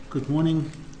Good morning.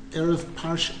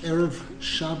 Erev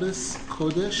Shabbos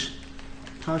Kodesh,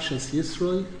 Parshas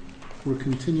Yisro. We're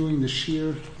continuing the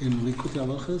Shiur in Lekutey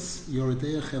Halakhos, Yoreh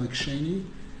Deah Chelik Sheni,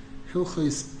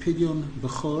 Hilchos Pidyon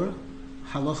Bechor,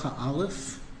 Halakha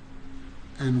Aleph,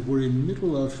 and we're in the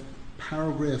middle of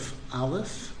paragraph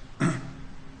Aleph,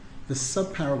 the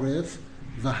subparagraph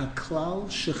V'haklal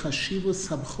shechashivus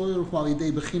habchoyer hu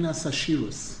alidei bechinas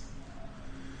hashirus.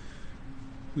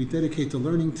 We dedicate the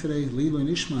learning today, Lilo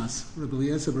Nishmas, Rabbi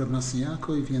Eliezer, Rabbi Nasan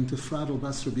Yaakov, Yentifrado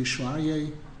Bas Rabbi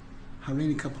Shuarye,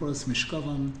 Harini Kaporas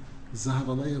Mishkavam,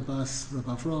 Zahavaleya Bas,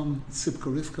 Rabbi Avram,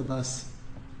 Tzipka Rivka Bas,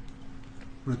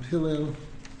 Rabbi Hillel,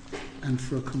 and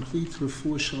for a complete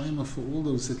refuah shalema for all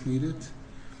those that need it,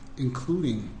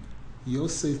 including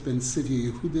Yosef ben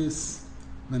Sivya Yehudis,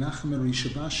 Menachem ben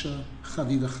Rishabasha,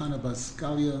 Chaviva Chana Bas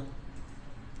Galia,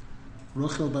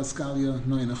 Rochel Bas Galia,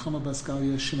 Noe Nechama Bas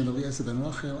Galia, Shimon Eliezer ben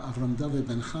Rochel, Avram David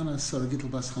ben Chana, Sarah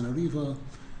Gittel Bas Chana Riva,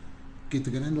 Gitta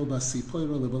Ganendel Bas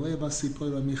Sipoira, Lebalea Bas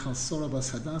Sipoira, Michal Sora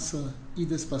Bas Hadassah,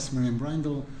 Edis Bas Miriam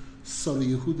Brindel, Sora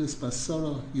Yehudis Bas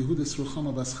Sora, Yehudis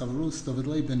Ruchama Bas Chavarus, David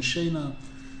Lei ben Shena,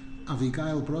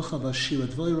 Avigail Brocha Bas Shira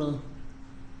Dvoira,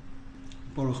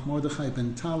 Baruch Mordechai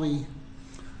ben Tali,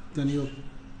 Daniel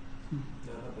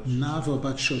Nava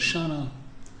Bat Shoshana,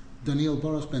 Daniel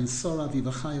Baruch ben Sora,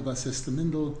 Vivachaya Bas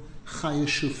Estamindel, Chaya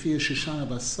Shufia Shoshana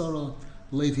Bas Sora,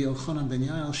 Levi Elchanan ben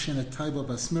Yael, Shena Taiba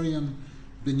Bas Miriam,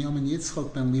 Binyamin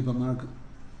Yitzchok ben Liba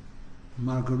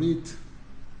Margarit,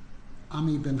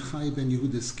 Ami ben Chai ben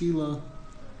Yehudis Gila,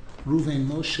 Ruvain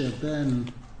Moshe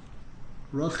ben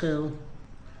Rochel,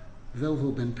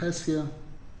 Velvo ben Pesia,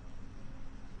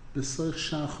 Besoich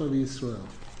Shachor Yisrael.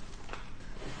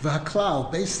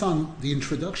 V'haklal, based on the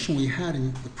introduction we had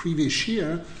in the previous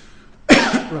year,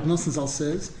 Rabbi Nasan Zal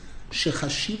says,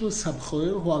 Shechashivus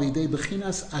habchoyer hu alidei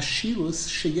bechinas ashirus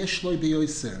sheyesh lo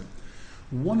beyoser.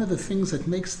 One of the things that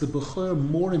makes the Bechor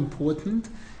more important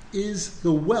is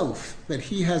the wealth, that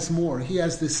he has more. He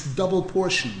has this double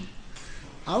portion.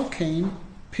 Al kain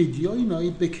Pidyon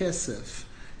Bechor,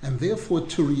 and therefore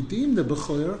to redeem the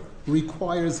Bechor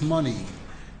requires money.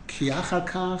 Ki achar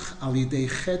kach alidei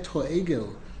chet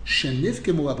ho'egel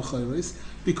shenifgemu habechoros,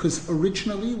 because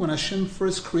originally when Hashem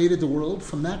first created the world,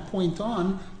 from that point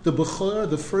on, the Bechor,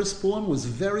 the firstborn, was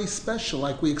very special,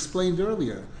 like we explained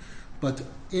earlier. But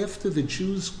after the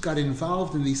Jews got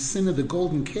involved in the sin of the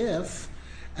golden calf,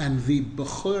 and the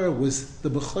Bechoros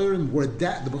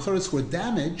were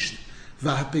damaged,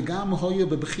 v'hapegam hoya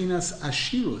bebechinas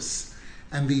ashirus,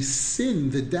 and the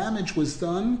sin, the damage was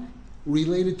done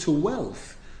related to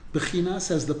wealth.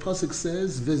 Bechinas, as the pasuk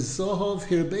says, v'zohov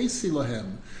hirbeisi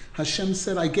lohem. Hashem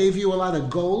said, I gave you a lot of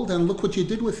gold, and look what you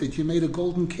did with it. You made a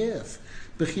golden calf.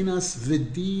 Bechinas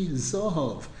v'di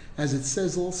zohov, as it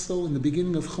says also in the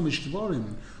beginning of Chumash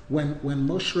Dvarim, when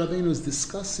Moshe Rabbeinu was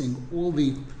discussing all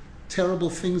the terrible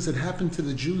things that happened to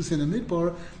the Jews in the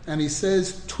Midbar, and he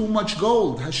says, too much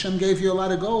gold. Hashem gave you a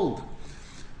lot of gold.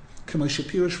 K'mo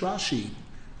shepirish Rashi,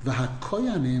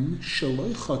 v'hakoyanim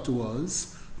sheloi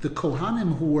chatuos, the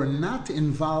Kohanim who were not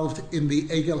involved in the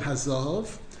Egel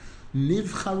Hazav,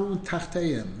 nivcharu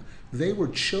tachteim, they were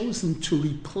chosen to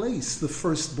replace the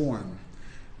firstborn.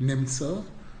 Nimtza,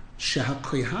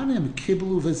 shehakohanim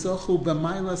kiblu v'zochu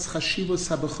b'mailas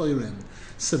chashivos habechorim.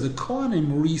 So the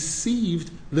Kohanim received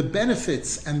the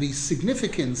benefits and the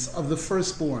significance of the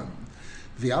firstborn.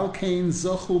 V'alkein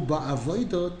zochu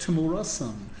ba'avoida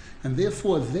temurasam. And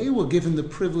therefore they were given the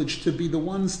privilege to be the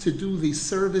ones to do the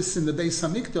service in the Beis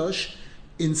HaMikdash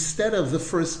instead of the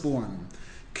firstborn.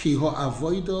 Ki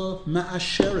ha'avoida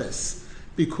ma'asheres,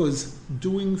 because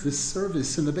doing the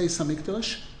service in the Beis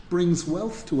HaMikdash brings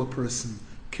wealth to a person.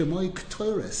 K'moi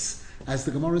k'toires, as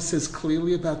the Gemara says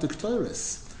clearly about the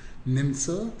k'toires.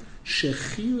 Nimtza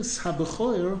shechius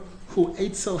habechoyer hu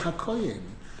eitzel hakoyim.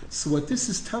 So what this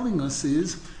is telling us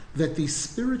is that the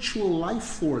spiritual life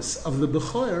force of the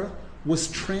Bechor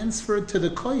was transferred to the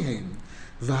Kohen.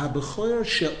 V'habechoyer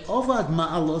she'ovad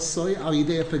ma'alosoi al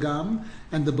yidei pegam,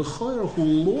 and the Bechor who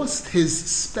lost his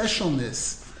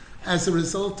specialness as a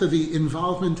result of the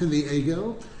involvement in the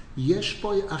Egel, yesh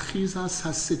boi achizas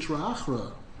hasitra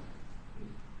achra,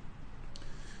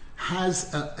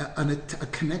 has a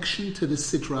connection to the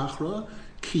sitra achra,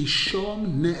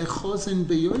 kishom ne'echozin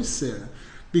beyoser,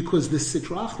 because the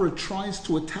Sitra Achra tries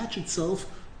to attach itself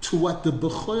to what the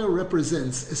Bechor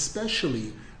represents,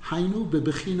 especially Hainu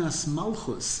bebechinas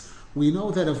Malchus. We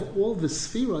know that of all the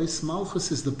Spheros,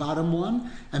 Malchus is the bottom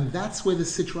one, and that's where the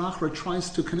Sitra Achra tries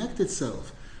to connect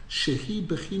itself. Shehi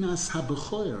bechinas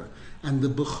haBechor, and the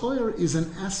Bechor is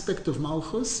an aspect of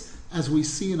Malchus, as we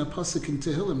see in a pasuk in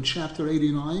Tehillim, chapter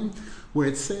 89, where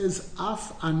it says,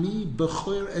 Af ani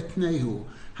bechor etnehu.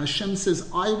 Hashem says,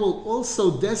 I will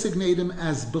also designate him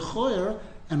as Bechor,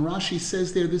 and Rashi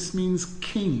says there this means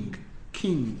king.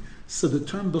 So the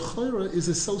term Bechora is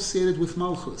associated with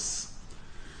Malchus.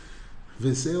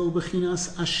 Vezeu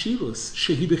bechinas ashirus,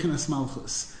 shehi bechinas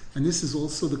Malchus. And this is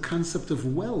also the concept of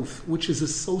wealth, which is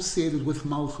associated with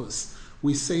Malchus.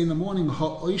 We say in the morning,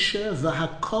 Ha'osher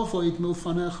v'ha'kavoid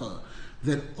milfanecha,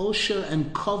 that Osher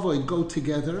and Kavoid go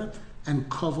together, and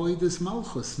Kavoid is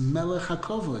Malchus, Melech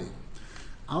HaKavoid.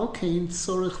 Al kein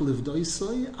tzorech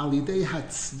livdoisoi alidei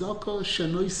hatzdaka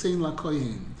shenoisein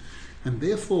lakoyin. And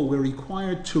therefore we're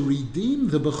required to redeem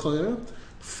the Bechor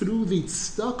through the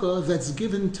tzedakah that's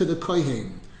given to the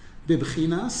kohen.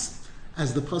 Bibchinas,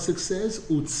 as the pasuk says,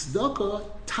 utzedakah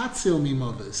tatzil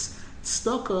mimovis.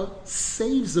 Tzedakah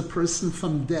saves a person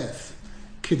from death.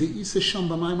 K'de'isa sham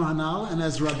b'maimar hanal, and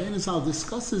as Rabbi Nasan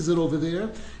discusses it over there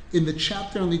in the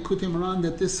chapter on Lekutey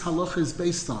that this Halakha is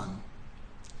based on,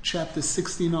 chapter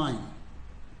 69.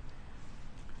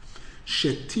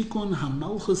 Shetikun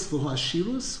hamalchus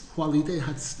v'hashirus hualidei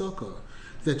hatzdaka,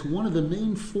 that one of the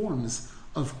main forms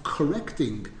of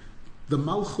correcting the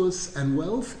malchus and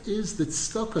wealth is the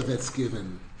tzedakah that's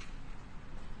given.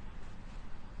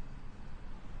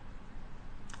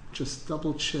 Just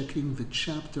double checking the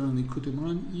chapter on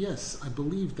Lekutey. Yes, I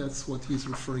believe that's what he's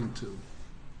referring to.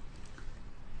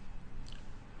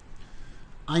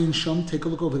 Ayin Sham, take a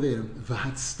look over there.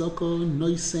 V'hatzdaka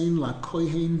noisein la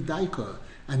kohen daika.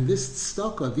 And this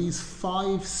tzedakah, these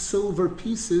 5 silver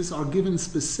pieces, are given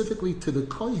specifically to the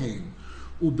kohen.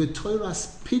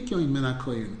 Ubetoiras Pidyon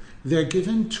Bechor. They're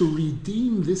given to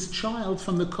redeem this child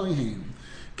from the kohen.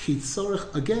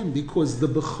 Kitzorech, again, because the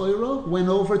Bechora went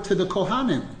over to the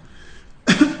Kohanim.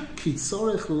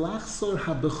 Kitzorech lachzor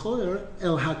ha-Bechor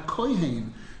el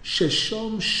ha-Kohen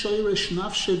sheshom shoresh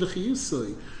nafshe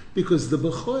v'chiyusoi. Because the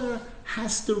Bechor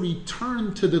has to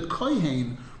return to the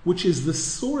Kohen, which is the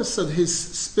source of his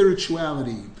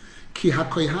spirituality. Ki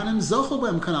ha-Kohanim zochu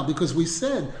b'hem kanal, because we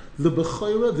said the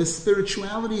Bechora, the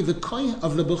spirituality of the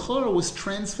Bechora was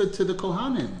transferred to the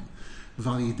Kohanim.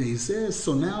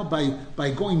 So now by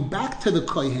going back to the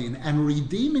Kohen and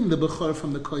redeeming the Bechor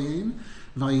from the Kohen,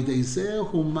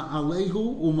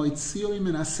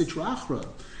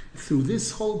 through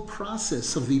this whole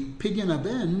process of the Pidyon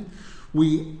Ben,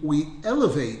 we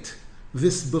elevate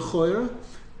this Bechor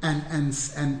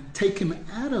and take him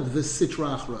out of the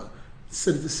Sitra Achra,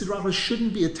 so that the Sitra Achra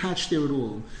shouldn't be attached there at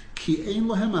all. Ki ein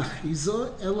lohem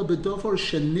achiza ela bedover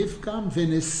shenivkam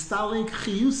v'nistalek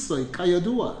chiyusoi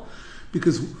kayadua.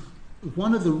 Because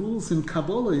one of the rules in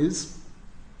Kabbalah is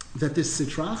that this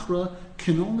Sitra Achra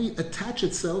can only attach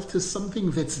itself to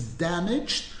something that's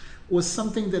damaged or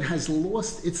something that has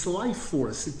lost its life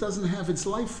force. It doesn't have its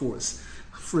life force.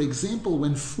 For example,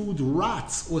 when food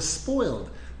rots or spoiled,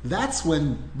 that's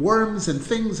when worms and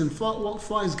things and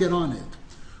flies get on it.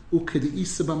 As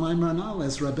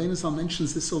Rabbi Nasan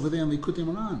mentions this over there in Lekutey.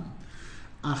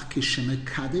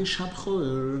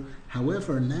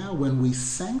 However, now when we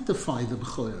sanctify the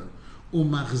Bechor,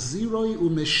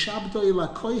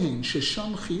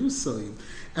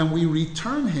 and we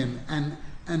return him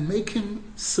and make him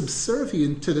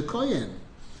subservient to the Kohen,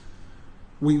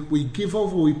 we give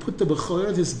over, we put the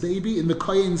Bechor, this baby, in the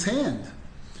Kohen's hand.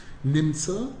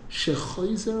 So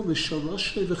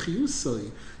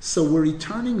we're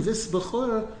returning this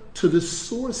Bechor to the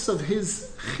source of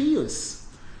his chiyus,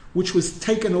 which was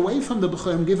taken away from the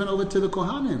Bechor and given over to the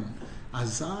Kohanim.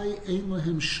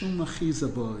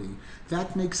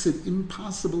 That makes it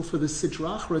impossible for the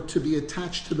Sitra Achra to be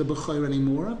attached to the Bechor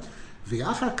anymore.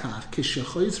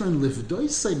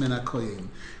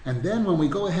 And then when we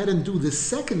go ahead and do the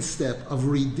second step of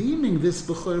redeeming this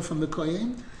Bechor from the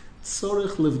Kohen,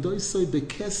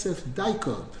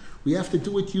 we have to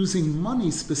do it using money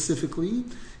specifically.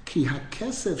 Ki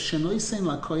hakesef shenoisen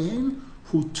lakohen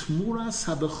hu tmuras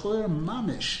habechor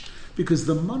mamish, because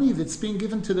the money that's being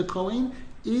given to the Kohen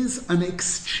is an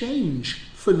exchange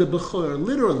for the Bechor.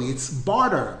 Literally, it's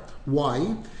barter.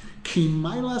 Why? Ki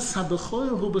mailas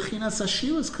habechor hu bechinas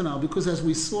ashiras kanal, because as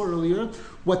we saw earlier,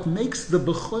 what makes the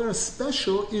Bechor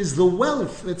special is the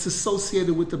wealth that's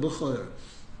associated with the Bechor.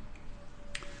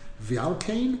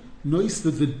 V'alkein nois,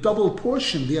 the double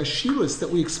portion, the ashiras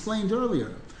that we explained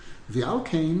earlier.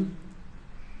 V'alkein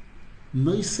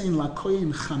noisein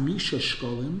lakoyin chamisha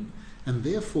shkolim, and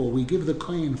therefore we give the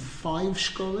kohen 5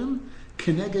 shkolim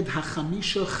keneged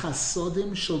hachamisha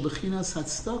chasodim shel bechinas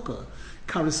hatzdaka,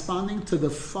 corresponding to the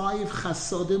 5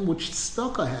 chasodim which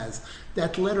tzedakah has,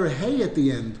 that letter hey at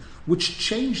the end, which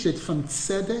changed it from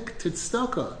tzedek to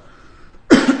tzedakah.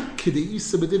 As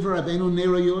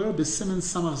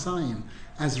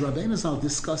Rabbi Nasan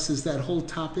discusses that whole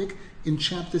topic in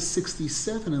chapter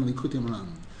 67 in Lekutey.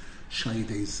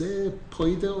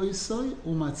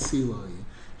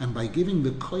 And by giving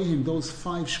the kohen those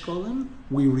 5 shkolim,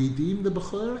 we redeem the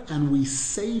Bechor and we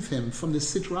save him from the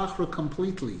Sitra Achra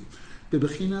completely.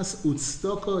 Bebechinas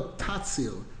utzdoko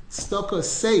tatzil. Tzedakah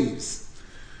saves.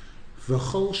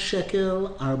 V'chol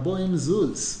shekel arboim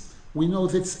zuz. We know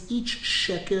that each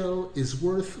shekel is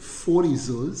worth 40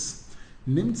 zuz.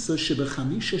 Nimtza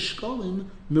shebechamisha shkolim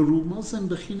merumazim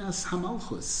bechinas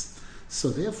hamalchus. So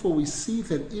therefore we see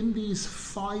that in these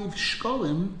 5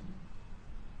 shkolim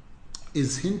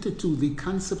is hinted to the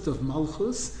concept of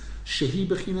malchus, shehi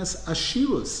bechinas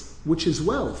ashirus, which is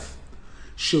wealth.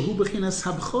 Shehu bechinas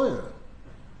habchoyer.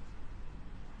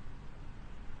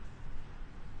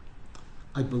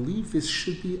 I believe this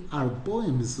should be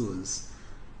arboim zuz,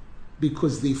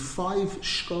 because the 5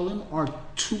 shkolim are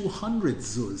 200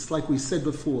 zuz, like we said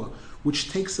before, which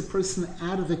takes a person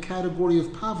out of the category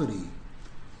of poverty.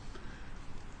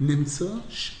 Nimtza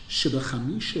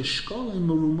shebechamisha shkolim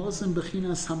merumazim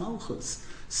bechinas hamalchus.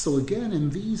 So again, in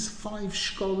these 5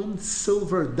 shkolim,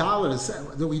 silver dollars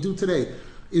that we do today,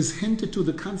 is hinted to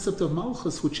the concept of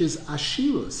malchus, which is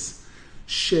ashirus.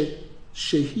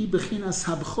 Shehi bechinas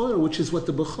habchoyer, which is what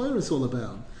the Bechor is all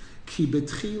about. Ki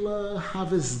betchila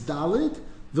haves dalid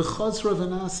v'chazra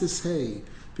v'nasis hey.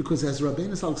 Because as Rabbi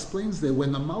Nasan explains there,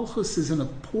 when the malchus is in a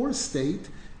poor state,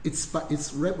 it's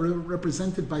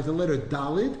represented by the letter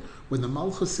dalid. When the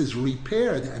malchus is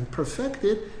repaired and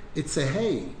perfected, it's a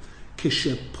hey.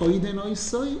 Kishe poiden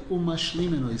oisoi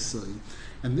umashlimen oisoi.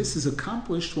 And this is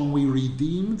accomplished when we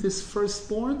redeem this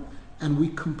firstborn and we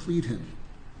complete him.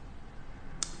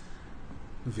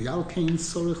 Now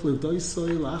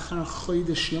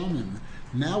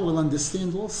we'll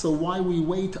understand also why we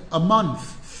wait a month,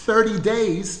 30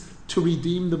 days, to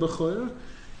redeem the Bechor.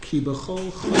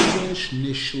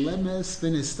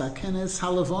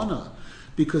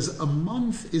 Because a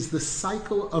month is the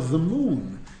cycle of the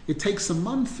moon. It takes a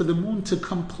month for the moon to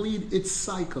complete its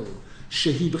cycle.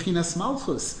 Shehi bechinas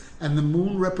malchus, and the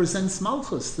moon represents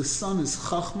malchus. The sun is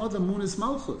chachma, the moon is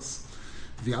malchus.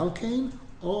 V'alkein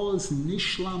oz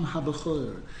nishlam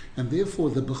habechor, and therefore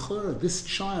the Bechor, this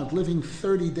child living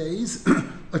 30 days,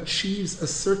 achieves a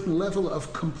certain level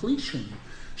of completion.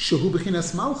 Shehu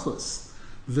bechinas malchus.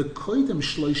 The koidem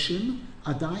shloishim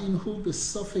adayin hu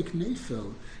besofek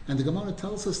nefel, and the Gemara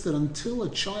tells us that until a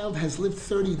child has lived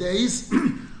 30 days,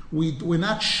 we're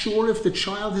not sure if the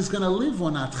child is going to live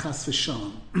or not. Chas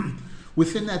v'shalom.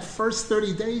 Within that first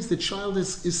 30 days, the child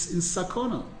is in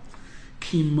sakona.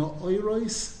 Ki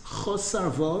ma'oirois chosar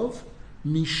vov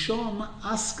mishom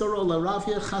askaro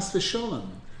laravia chas v'shalom.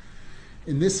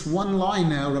 In this one line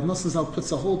now, Rabbi Nasan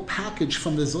puts a whole package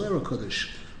from the Zohar Kodesh.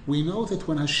 We know that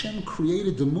when Hashem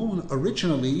created the moon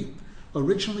originally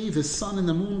the sun and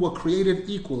the moon were created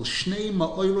equal. Shnei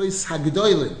ma'oirois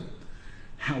hagdoilim.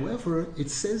 However, it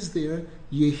says there,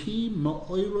 Yehi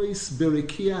ma'oirois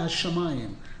berikia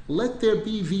hashamayim. Let there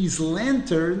be these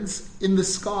lanterns in the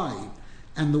sky.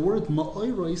 And the word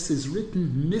ma'oirois is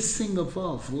written missing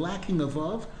above, lacking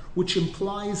above, which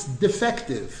implies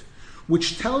defective,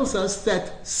 which tells us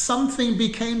that something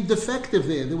became defective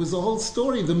there. There was a whole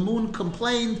story. The moon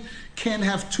complained, can't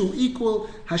have 2 equal.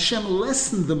 Hashem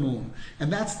lessened the moon.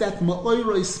 And that's that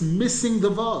ma'oirois missing the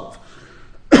vav.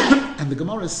 And the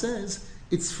Gemara says,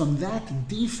 it's from that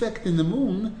defect in the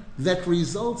moon that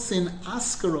results in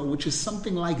askara, which is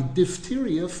something like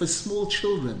diphtheria for small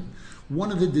children.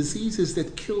 One of the diseases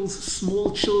that kills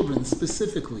small children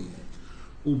specifically.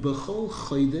 Ubechol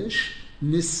chodesh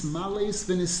nismales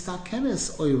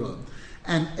v'nistakenes oira.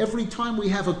 And every time we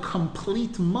have a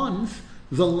complete month,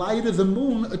 the light of the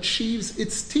moon achieves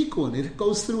its tikkun. It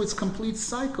goes through its complete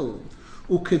cycle.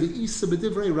 Ukedeisa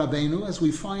b'divrei Rabbeinu, as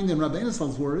we find in Rabbi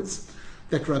Nasan's words,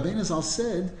 that Rabbi Nasan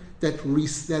said that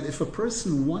if a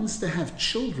person wants to have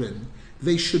children,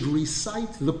 they should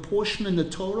recite the portion in the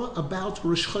Torah about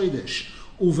Rosh Chodesh.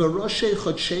 Uveroshe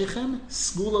chodshechem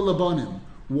skula labonim.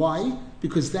 Why?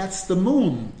 Because that's the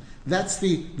moon. That's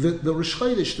the Rosh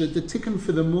Chodesh, the tikkun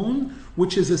for the moon,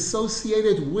 which is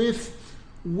associated with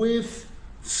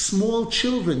small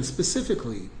children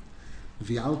specifically.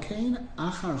 V'alkein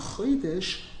achar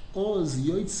chodesh oz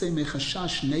yoytze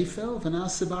mechashash nefel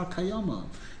v'nase bar kayama.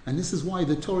 And this is why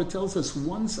the Torah tells us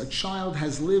once a child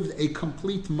has lived a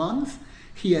complete month,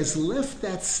 he has left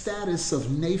that status of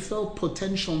nefel,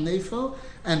 potential nefel,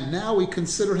 and now we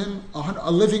consider him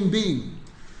a living being.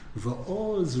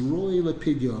 V'oz roi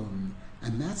lepidyon.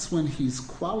 And that's when he's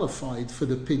qualified for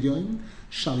the pidyon.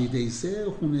 Shalidei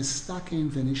zeh hu nistaken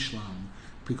v'nishlam.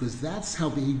 because that's how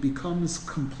he becomes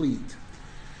complete.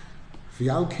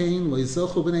 V'al kein lo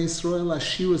yizochu b'nei Yisrael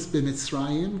ashiros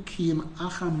b'Mitzrayim ki im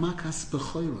achar makas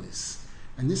b'choros.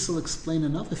 And this will explain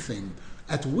another thing.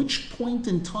 At which point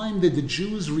in time did the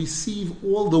Jews receive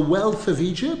all the wealth of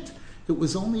Egypt? It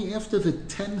was only after the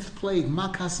 10th plague,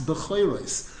 makas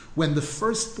b'choros, when the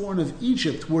firstborn of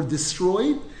Egypt were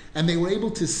destroyed, and they were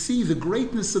able to see the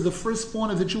greatness of the firstborn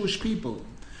of the Jewish people.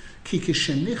 Ki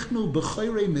kishenichnu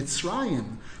b'chorei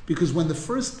Mitzrayim, because when the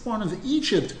firstborn of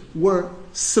Egypt were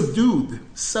subdued,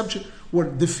 were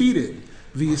defeated,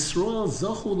 v'Yisrael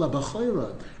zochu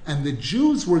lab'chora, and the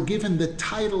Jews were given the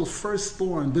title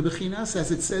firstborn, b'bechinas, as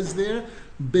it says there,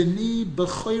 b'ni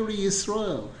b'chorei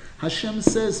Yisrael. Hashem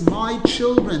says, my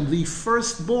children, the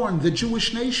firstborn, the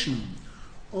Jewish nation.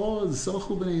 Oh,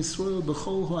 zochu b'nei Yisrael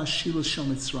b'chol ha'ashirus shel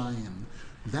Mitzrayim.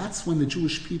 That's when the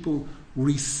Jewish people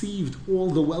received all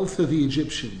the wealth of the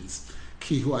Egyptians.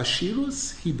 Ki hu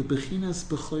ashirus hi bebechinas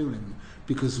b'chorim,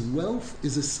 because wealth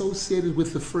is associated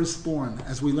with the firstborn,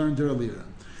 as we learned earlier.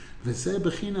 V'zeh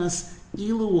bechinas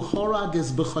ilu horag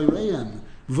es b'choreim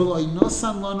v'lo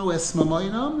inosan lanu es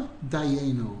mamoinam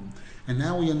dayenu. And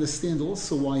now we understand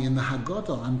also why in the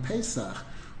Haggadah on Pesach,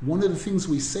 one of the things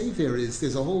we say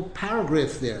there's a whole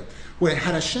paragraph there, where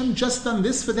had Hashem just done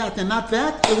this for that and not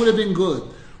that, it would have been good.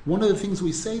 One of the things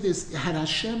we say is, had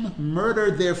Hashem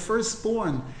murdered their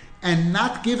firstborn and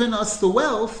not given us the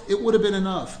wealth, it would have been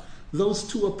enough. Those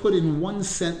two are put in one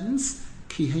sentence,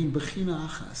 kihein bechina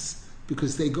achas,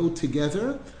 because they go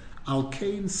together. Al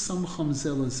kein samcham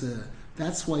zelazeh.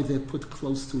 That's why they're put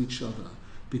close to each other,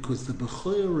 because the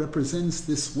Bechor represents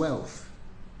this wealth.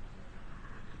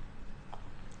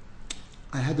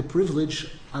 I had the privilege,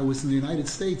 I was in the United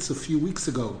States a few weeks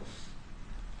ago,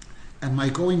 and my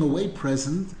going away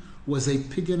present was a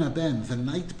Pidyon Bechor. The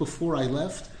night before I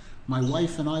left, my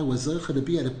wife and I were zeicha to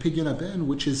be at a Pidyon Bechor,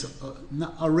 which is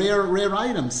a rare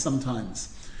item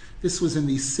sometimes. This was in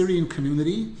the Syrian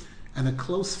community, and a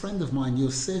close friend of mine,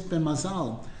 Yosef ben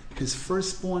Mazal, his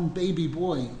firstborn baby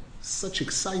boy, such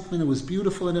excitement, it was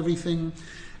beautiful and everything.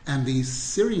 And the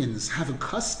Syrians have a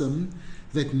custom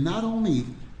that not only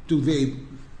do they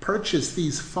purchase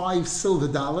these $5 silver,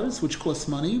 which cost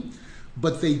money,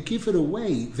 but they give it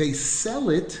away. They sell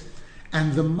it,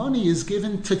 and the money is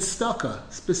given to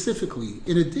tzedakah, specifically.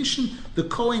 In addition, the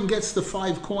Kohen gets the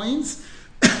 5 coins,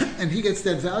 and he gets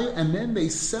that value, and then they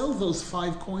sell those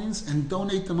 5 coins and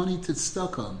donate the money to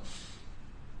tzedakah.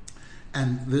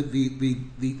 And the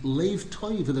Leiv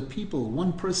Toiv of the people,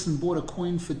 one person bought a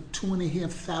coin for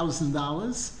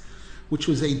 $2,500, which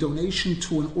was a donation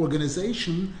to an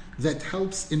organization that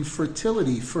helps in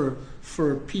fertility for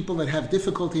people that have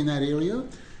difficulty in that area.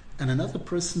 And another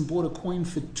person bought a coin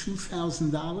for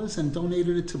 $2,000 and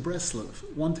donated it to Breslov.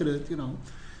 Wanted it, it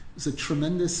was a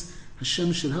tremendous,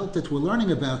 Hashem should help that we're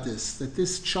learning about this, that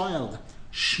this child,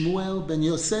 Shmuel ben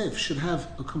Yosef, should have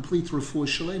a complete refuah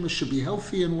shalema, should be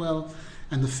healthy and well,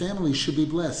 and the family should be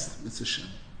blessed. It's Hashem.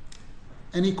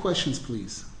 Any questions,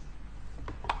 please?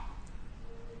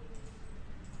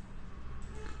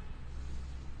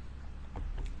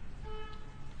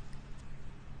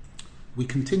 We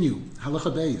continue.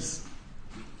 Halakha Beis.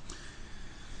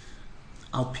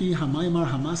 Al pi hamaymar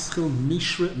hamaschil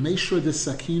meshra de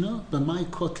sakina b'may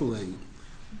kotelei.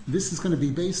 This is going to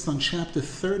be based on chapter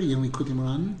 30 in Lekutey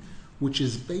Moran, which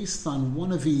is based on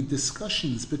one of the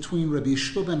discussions between Rabbi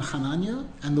Yeshua ben Hanania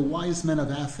and the wise men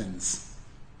of Athens,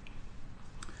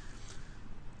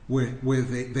 where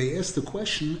they asked the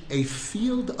question: a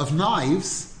field of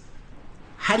knives,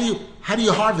 how do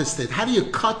you harvest it? How do you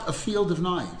cut a field of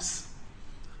knives?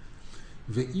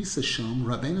 Ve'isa sham,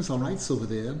 Rabbi Nasan writes over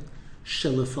there,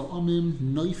 shelefa'omim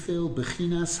noifel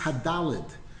bechinas hadalid,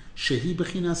 shehi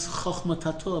bechinas chochma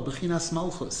tato, bechinas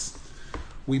malchus.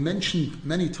 We mentioned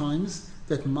many times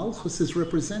that malchus is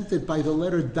represented by the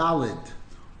letter dalid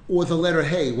or the letter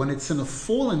hey. When it's in a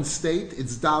fallen state,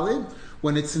 it's dalid.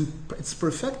 When it's in its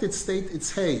perfected state,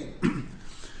 it's hey.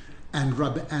 And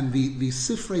the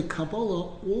Sifrei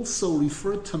Kabbalah also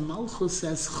refer to malchus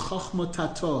as chochma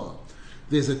tato.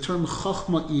 There's a term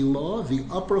chachma ilah, the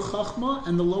upper chachma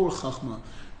and the lower chachma.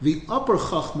 The upper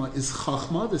chachma is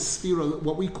chachma, the sphera,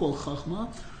 what we call chachma.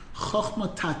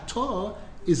 Chachma tato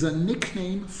is a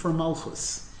nickname for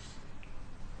malchus.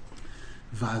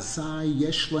 Vazai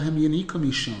yesh lahem yanika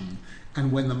misham.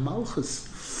 And when the malchus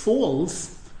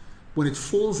falls, when it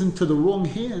falls into the wrong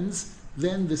hands,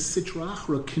 then the Sitra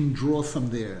Achra can draw from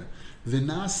there.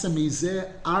 V'nasa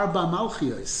mizeh arba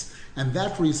malchios. And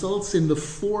that results in the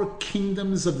 4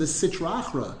 kingdoms of the Sitra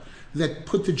Achra that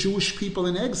put the Jewish people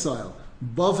in exile: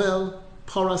 Bavel,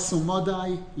 Paras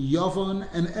Umadai, Yavon,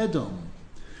 and Edom.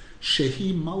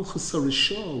 Shehi Malchus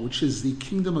HaRisho, which is the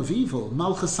kingdom of evil.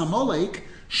 Malchus Amalek,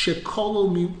 Shekolo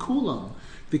Mikulam,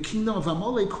 the kingdom of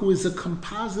Amalek, who is a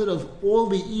composite of all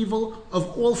the evil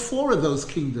of all four of those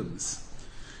kingdoms.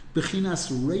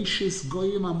 Bechinas Reishis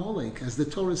Goyim Amalek, as the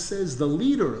Torah says, the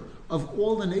leader of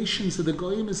all the nations of the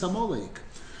Goyim is Amalek.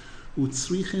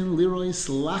 Utzrichin lirois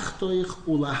lachtoich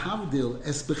ulahavdil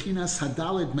es bechinas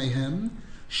hadaled mehem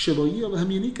shelo yeh lehem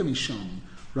yanika misham.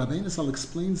 Rabbi Nasan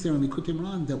explains there in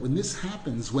Lekutey that when this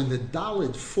happens, when the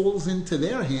Dalit falls into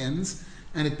their hands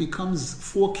and it becomes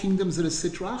four kingdoms of the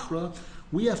Sitrachra,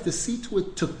 we have to see to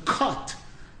it to cut,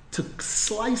 to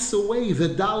slice away the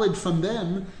Dalit from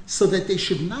them so that they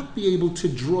should not be able to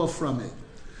draw from it.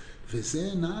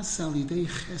 V'zeh na'asa al yidei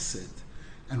chesed.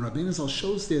 And Rabbi Nasan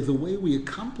shows there the way we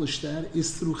accomplish that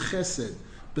is through chesed,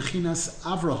 bechinas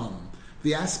Avraham,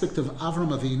 the aspect of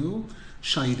Avram Avinu.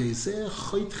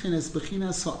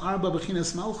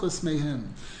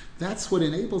 That's what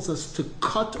enables us to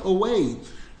cut away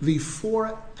the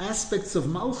four aspects of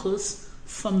Malchus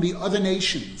from the other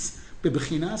nations.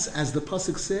 Bebechinas, as the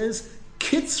pasuk says,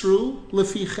 kitzru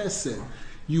lefi chesed.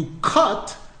 You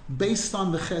cut based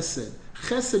on the chesed.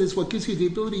 Chesed is what gives you the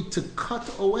ability to cut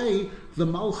away the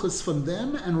Malchus from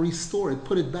them and restore it,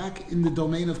 put it back in the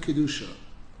domain of Kedusha.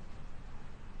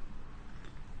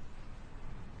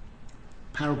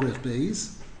 Paragraph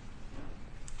Beis.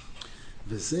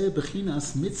 V'zeh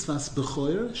bechinas mitzvahs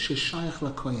bechor sheshayach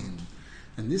lakohen.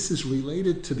 And this is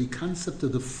related to the concept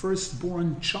of the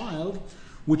firstborn child,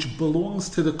 which belongs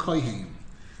to the kohen.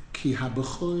 Ki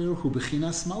ha-bechor hu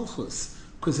bechinas malchus.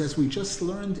 Because as we just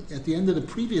learned at the end of the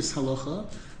previous halakha,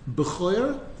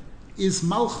 bechor is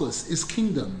malchus, is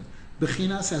kingdom.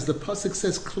 Bechinas, as the pasuk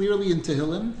says clearly in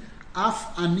Tehillim,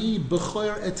 af ani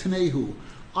bechor etnehu.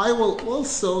 I will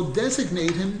also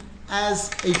designate him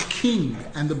as a king,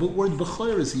 and the word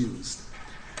Bechor is used.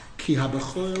 Ki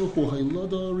ha-Bechor hu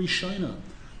hayloda rishona.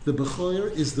 The Bechor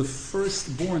is the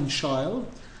firstborn child.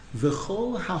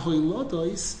 V'chol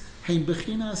ha-haylodos heim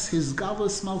bechinas his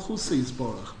gavos malchusa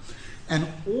yisborach. And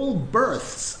all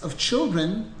births of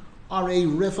children are a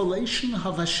revelation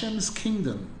of Hashem's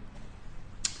kingdom.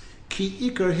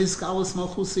 Ki ikar his gavos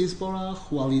malchusa yisborach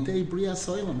hu al yidei brias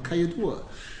olam kayedua.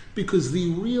 Because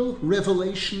the real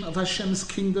revelation of Hashem's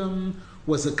kingdom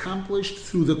was accomplished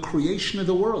through the creation of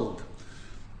the world.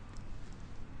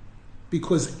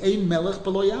 Because ein melech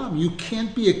b'lo yam, you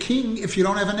can't be a king if you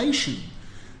don't have a nation.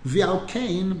 V'al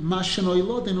kein ma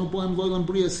shenoilodenu boem lo'olam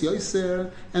brias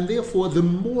yoser, and therefore the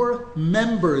more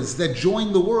members that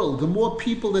join the world, the more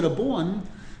people that are born,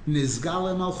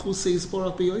 nizgale malchus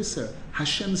yisborach b'yoser.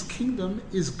 Hashem's kingdom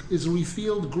is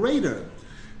revealed greater.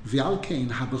 And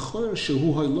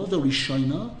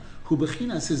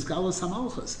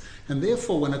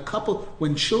therefore,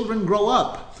 when children grow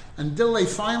up, until they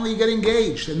finally get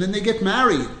engaged, and then they get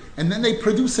married, and then they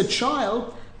produce a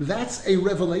child, that's a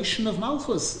revelation of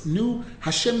Malchus. New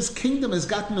Hashem's kingdom has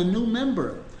gotten a new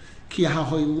member.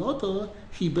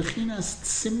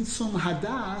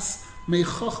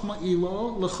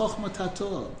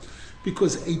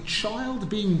 Because a child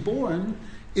being born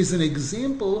is an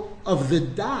example of the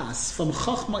das from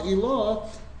Chachma Ilah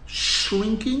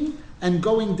shrinking and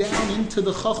going down into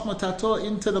the Chachma Tato,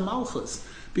 into the Malchus.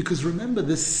 Because remember,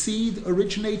 the seed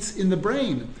originates in the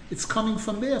brain. It's coming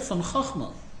from there, from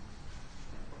Chachma.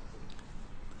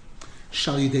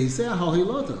 Shal yidei zeh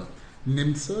ha'hiloda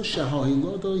nimtza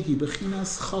she'ha'hiloda hi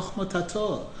bechinas Chachma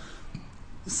Tato.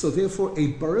 So therefore, a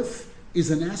birth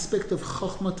is an aspect of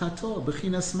Chachma Tato,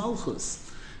 bechinas Malchus.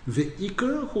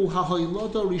 Ve'ikar hu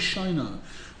ha'hoiloda rishona.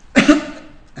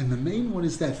 And the main one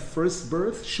is that first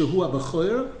birth, shehu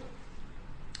ha'bechor,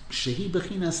 shehi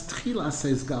bechinas tchilas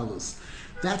ha'izgalus.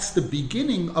 That's the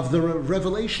beginning of the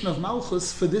revelation of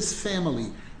Malchus for this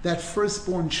family, that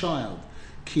firstborn child.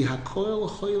 Ki hakoil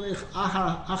choylech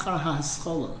achar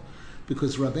ha'aschola.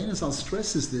 Because Rabbi Nasan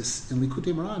stresses this in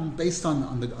Lekutey based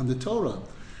on the Torah,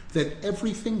 that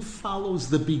everything follows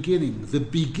the beginning. The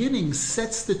beginning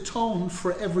sets the tone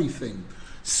for everything.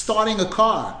 Starting a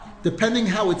car, depending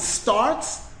how it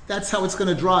starts, that's how it's going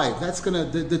to drive. That's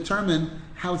going to determine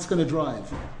how it's going to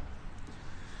drive.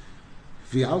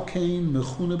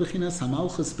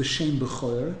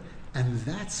 And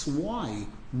that's why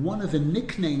one of the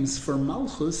nicknames for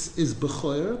Malchus is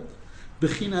Bechor,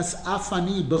 Bechinas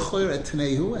Afani Bechor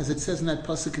Etnehu, as it says in that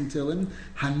pasuk in Tehillim,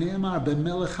 Hanemar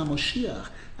B'Melech HaMoshiach,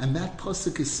 and that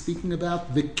pasuk is speaking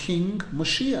about the King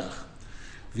Moshiach.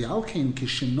 V'alkein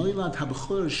Kishenoilad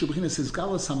HaBechor Shubechinas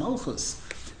Izgalos HaMalchus,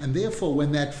 and therefore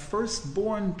when that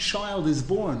firstborn child is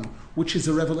born, which is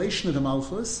a revelation of the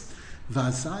Malchus,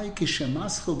 V'azai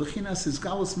Kishemascho Bechinas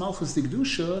Izgalos Malchus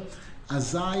Digdusha,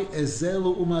 Azai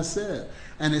ezelu umazeh.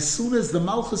 And as soon as the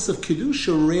Malchus of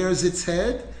Kedusha rears its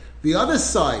head, the other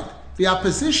side, the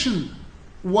opposition,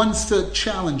 wants to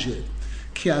challenge it.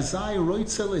 Ki azai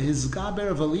roitze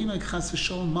lehizgaber v'alinoy chas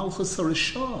v'sholom Malchus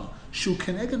harisha shu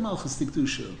keneged Malchus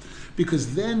Kedusha.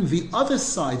 Because then the other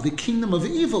side, the kingdom of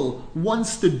evil,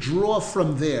 wants to draw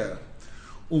from there.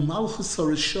 Umalchus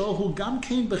harisha hu gam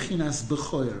kein bechinas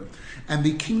bechor. And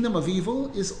the kingdom of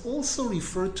evil is also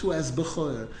referred to as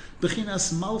Bechor.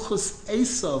 Bechinas Malchus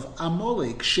Esav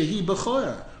Amalek Shehi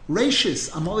Bechor.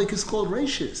 Rashis. Amalek is called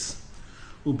Rashis.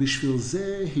 Ubishvil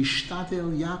zeh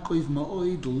hishtadel Yaakov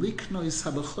ma'oid liknois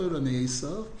habechora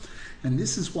me'esav. And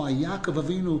this is why Yaakov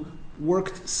Avinu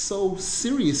worked so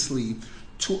seriously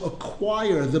to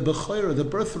acquire the Bechor, the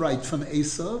birthright from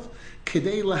Esav,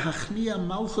 kedei lahachnia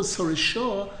Malchus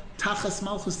harisha tachas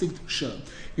Malchus Kedusha,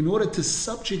 in order to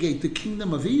subjugate the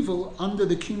kingdom of evil under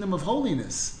the kingdom of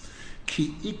holiness.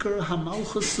 Ki ikar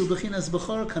hamalchus su bechinas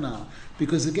bechor kana,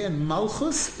 because again,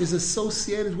 malchus is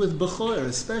associated with bechor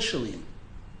especially.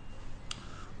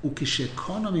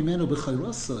 Ukishekona mimenu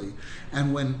bechorasai,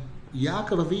 and when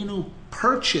Yaakov Avinu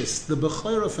purchased the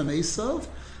bechor from Esav,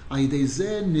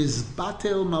 aydezeh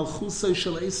nizbatel malchusay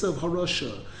shel Esav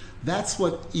harasha. That's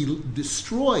what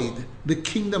destroyed the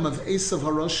kingdom of Esav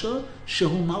Harasha,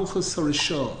 Shehu Malchus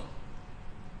Harisha,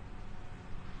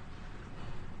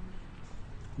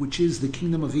 which is the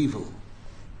kingdom of evil.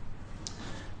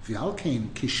 V'alkein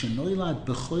kishenoilad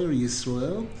b'choyer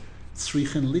Yisrael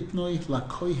tzrichen litnoi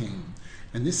lakohen.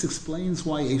 And this explains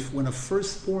why when a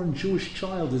firstborn Jewish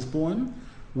child is born,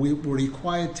 we're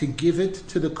required to give it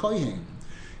to the kohen.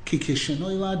 Ki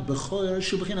kishenoilad b'choyer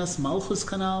shubechinas malchus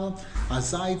kanal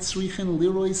azay tzrichen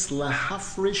lirois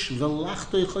lahafrish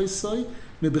v'lachtoi choisoi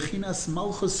mebechinas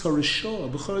malchus harisha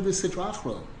b'chor de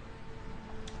sidrachro.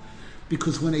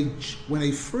 Because when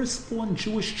a firstborn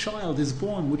Jewish child is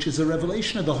born, which is a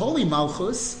revelation of the holy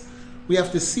malchus, we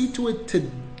have to see to it to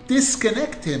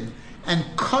disconnect him and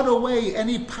cut away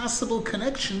any possible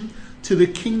connection to the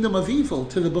kingdom of evil,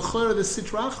 to the b'chor de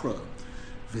sidrachro.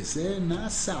 And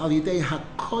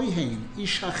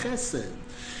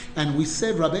we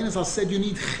said, Rabbi Nasan said, you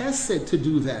need chesed to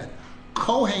do that.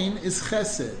 Kohen is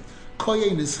chesed.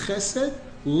 Kohen is chesed.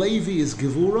 Levi is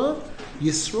gevura.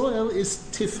 Yisrael is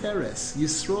tiferes.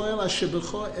 Yisrael asher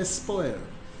b'cho espoer.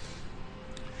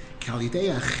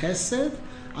 Kalidei chesed,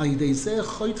 alidei zeh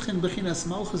choytchen bechinas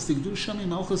malchus digdusha mi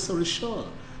malchus harisha.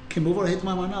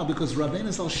 Because Rabbi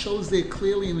Nasan shows there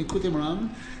clearly in Lekutey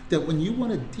that when you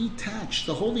want to detach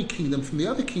the holy kingdom from the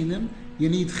other kingdom, you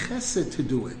need chesed to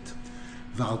do it.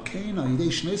 By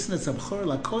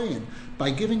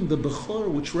giving the Bechor,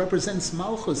 which represents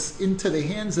Malchus, into the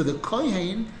hands of the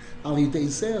Kohen,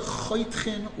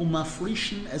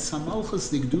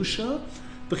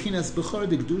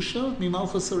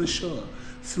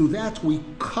 through that we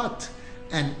cut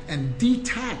and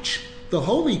detach the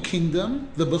holy kingdom,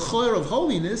 the Bechor of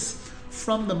holiness,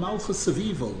 from the Malchus of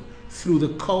evil, through the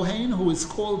Kohen, who is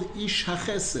called Ish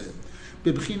HaChesed.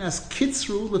 Bebchinas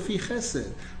Kitzru Lefi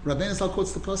Chesed. Rabbi Nasan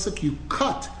quotes the pasuk,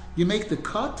 you make the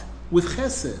cut with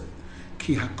Chesed.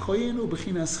 Ki HaKoyenu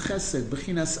Bebchinas Chesed,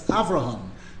 Bebchinas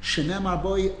Avraham, Shenemar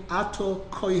Boi Ato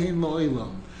Kohen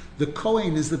Lo'olam. The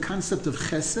Kohen is the concept of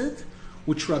Chesed,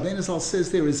 which Rabbi Nasan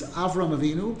says there is Avram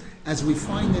Avinu, as we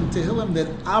find in Tehillim that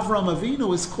Avram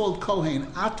Avinu is called Kohen,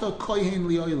 Ato Kohen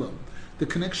Li'olam, the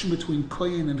connection between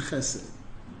Kohen and Chesed.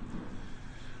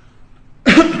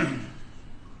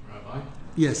 Rabbi?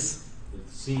 Yes. It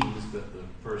seems that the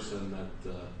person that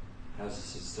has a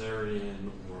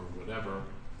cesarean or whatever,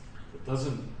 that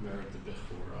doesn't merit the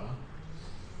Bechorah,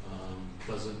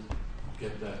 doesn't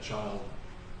get that child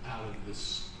out of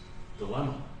this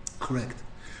dilemma. Correct.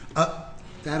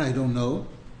 That I don't know,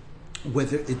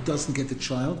 whether it doesn't get the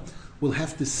child. We'll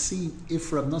have to see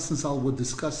if Rabbi Nasan Zal would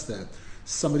discuss that.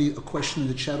 A question in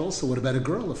the chat also, what about a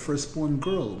girl, a firstborn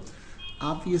girl?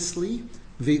 Obviously,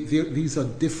 these are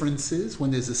differences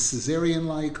when there's a cesarean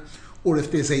or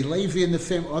if there's a Levi in the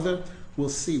family, we'll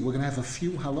see. We're going to have a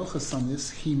few Halakhos on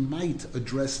this. He might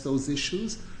address those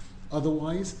issues.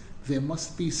 Otherwise, there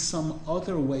must be some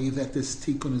other way that this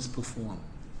tikkun is performed.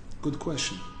 Good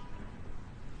question.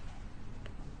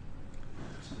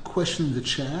 Question in the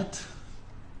chat.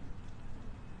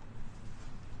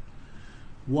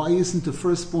 Why isn't the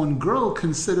firstborn girl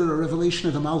considered a revelation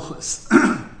of the Malchus?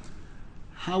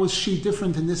 How is she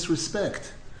different in this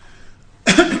respect?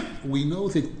 We know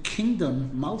that kingdom,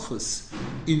 Malchus,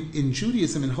 in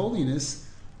Judaism and holiness,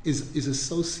 is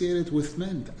associated with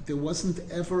men. There wasn't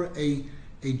ever a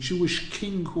Jewish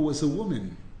king who was a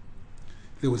woman.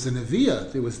 There was a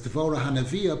Neviah, there was Devorah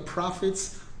HaNeviah,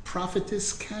 prophets,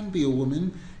 Prophetess can be a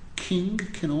woman. King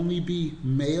can only be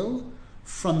male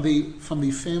from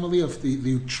the family of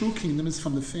the true kingdom is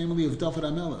from the family of David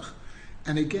HaMelech.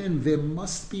 And again, there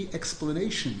must be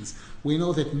explanations. We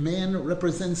know that man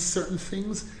represents certain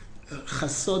things,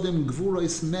 chasodim,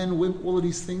 gvuros, men, women, all of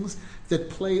these things that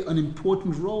play an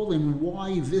important role in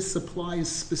why this applies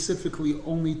specifically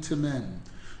only to men.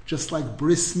 Just like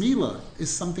bris milah is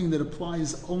something that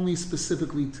applies only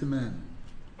specifically to men.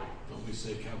 Don't we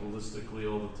say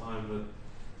Kabbalistically all the time that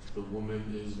the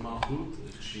woman is malchut,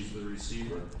 she's the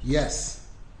receiver? Yes.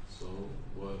 So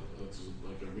that's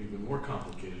like an even more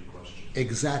complicated question.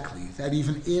 Exactly. That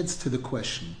even adds to the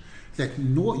question that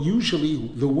usually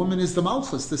the woman is the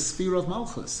malchus, the sphere of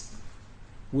malchus.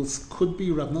 Could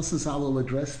be Rabbi Nasan Zal will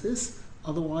address this.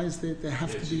 Otherwise, there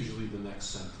have to be. It's usually the next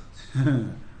sentence. Yeah.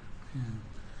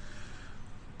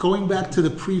 Going back to the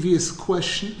previous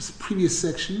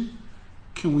section,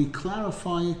 can we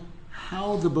clarify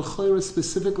how the Bechorah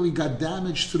specifically got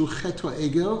damaged through Chet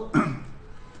Egel?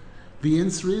 The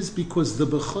answer is because the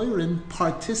Bechorim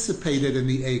participated in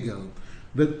the Egel.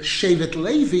 The Shevet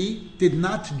Levi did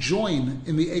not join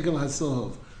in the Egel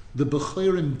HaZohov. The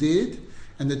Bechorim did,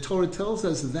 and the Torah tells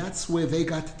us that's where they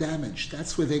got damaged.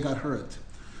 That's where they got hurt.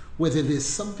 Whether there's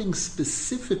something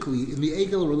specifically in the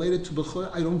Egel related to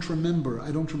Bechor, I don't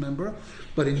remember.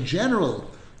 But in general,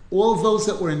 all those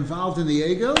that were involved in the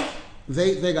Egel,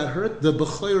 they got hurt. The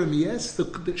Bechorim, yes. The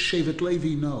Shevet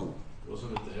Levi, no.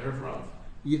 Wasn't it the Erev Rav?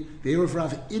 Yeah, the Erev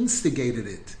Rav instigated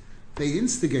it. They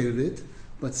instigated it,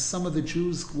 but some of the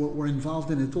Jews were involved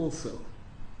in it also.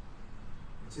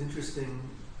 It's interesting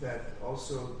that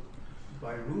also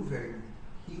by Reuven,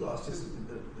 he lost the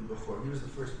Bechor. He was the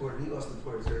firstborn. He lost the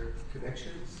Bechor. Is there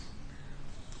connections?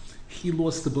 He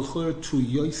lost the Bechor to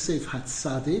Yosef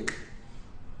Hatzadik.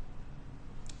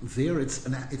 There, it's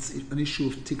an issue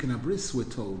of Tikkun Abris, we're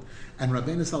told, and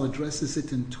Rabbi Nasan addresses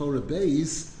it in Torah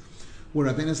Beis, where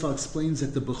Rabbi Nasan explains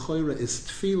that the Bechorah is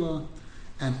tefillah,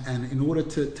 and in order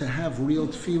to have real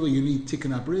tefillah, you need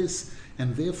Tikkun Abris,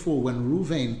 and therefore, when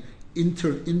Reuven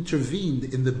intervened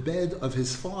in the bed of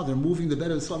his father, moving the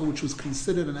bed of his father, which was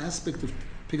considered an aspect of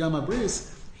Pidyon Bechor,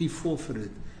 he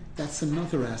forfeited. That's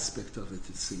another aspect of it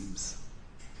seems.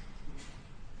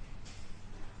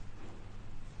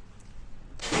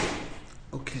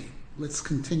 Okay, let's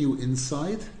continue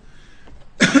inside.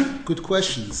 Good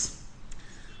questions.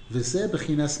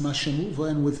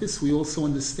 And with this we also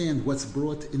understand what's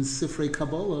brought in Sifrei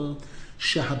Kabbalah,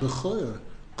 Shehabechor,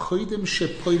 Koidem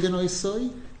Shepoiden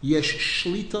Oisoi, Yesh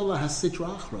Shlita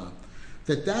Lahasitra Achra.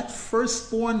 That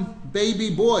firstborn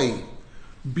baby boy,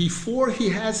 before he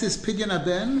has his Pidyon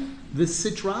Aben, the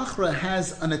Sitra Achra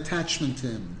has an attachment to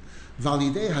him.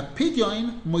 Validei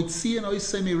HaPidyon Moitzian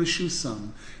Oisei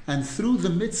Mirishusam. And through the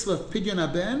mitzvah of Pidyon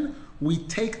Aben, we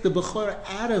take the Bechor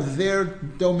out of their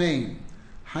domain.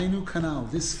 Hainu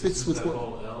Kanal. This fits with what? That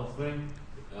whole L thing?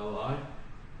 L-I?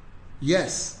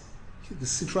 Yes. The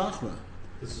Sitra Achra.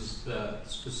 This is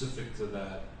specific to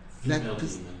that female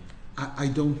demon. I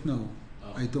don't know.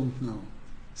 Oh. I don't know.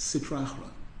 Sitra Achra.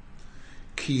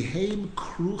 Kiheim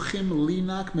kruchim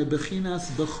linak mebechinas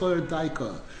bechor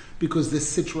daika. Because the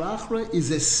Sitra Achra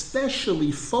is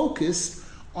especially focused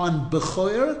on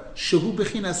Bechor, shehu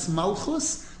bechinas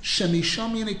malchus,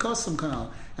 shemisham yinikosam kanal.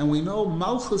 And we know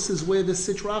malchus is where the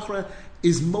Sitra Achra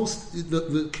is most,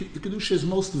 the Kedusha is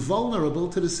most vulnerable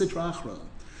to the Sitra Achra.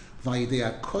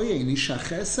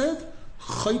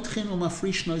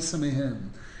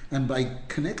 And by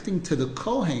connecting to the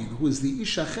Kohen, who is the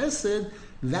Isha Chesed,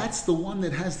 that's the one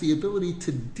that has the ability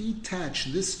to detach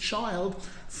this child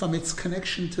from its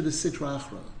connection to the Sitra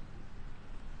Achra.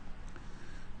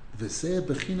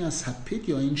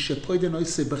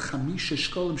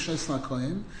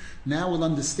 Now we'll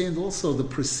understand also the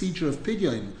procedure of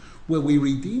Pidyon, where we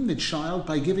redeem the child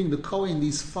by giving the Kohen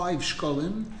these 5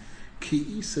 shkolim,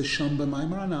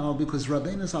 because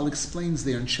Rabbi Nasan explains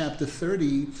there in chapter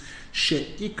 30,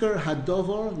 she'ikar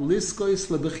hadovar liskois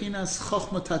lebechinas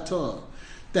chochmatato,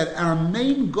 that our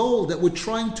main goal that we're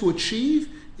trying to achieve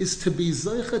is to be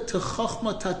zeicha to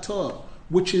chochmatato,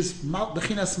 which is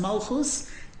bechinas malchus,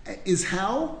 is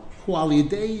how? Hu al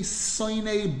yidei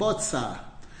soinei botza,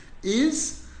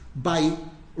 is by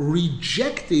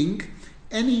rejecting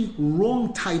any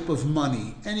wrong type of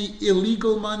money, any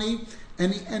illegal money,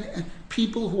 and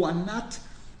people who are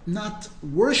not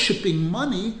worshipping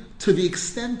money to the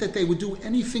extent that they would do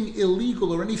anything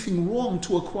illegal or anything wrong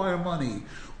to acquire money,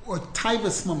 or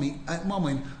taivas money,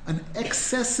 an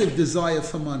excessive desire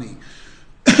for money.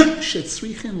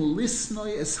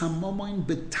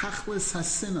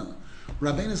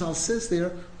 Rabbi Nasan says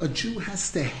there, a Jew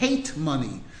has to hate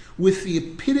money with the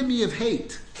epitome of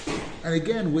hate. And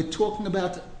again, we're talking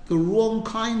about the wrong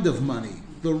kind of money.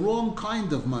 The wrong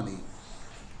kind of money.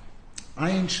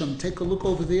 Ayin Sham, take a look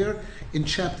over there in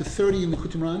chapter 30 in the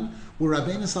Lekutey, where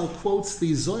Rabbi Nasan quotes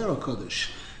the Zohar HaKadosh.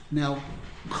 Now,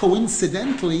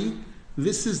 coincidentally,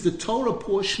 this is the Torah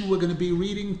portion we're going to be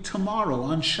reading tomorrow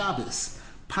on Shabbos.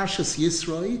 Parshas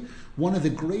Yisro. One of the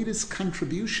greatest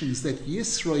contributions that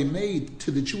Yisro made to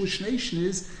the Jewish nation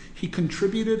is he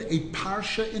contributed a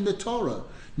parsha in the Torah.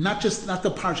 Not the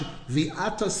parsha, the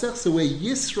Atasech, where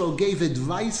Yisro gave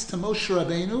advice to Moshe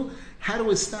Rabbeinu how to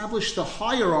establish the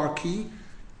hierarchy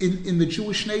in the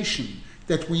Jewish nation.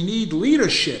 That we need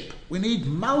leadership, we need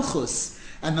malchus,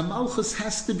 and the malchus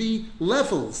has to be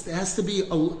levels. There has to be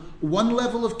one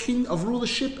level of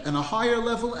rulership, and a higher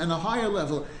level, and a higher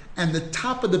level. And the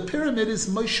top of the pyramid is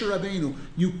Moshe Rabbeinu.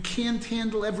 You can't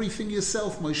handle everything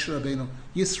yourself, Moshe Rabbeinu.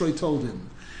 Yisro told him.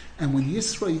 And when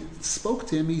Yisro spoke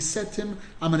to him, he said to him,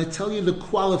 I'm going to tell you the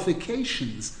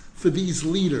qualifications for these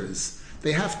leaders.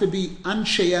 They have to be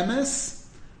Anshe Emes,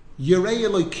 Yoreh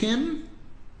Elokim,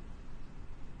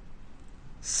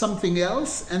 something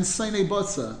else, and Seinei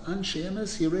Botza. Anshe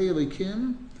Emes, Yoreh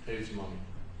Elokim. Hates money.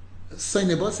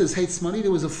 Seinei Botza is hates money.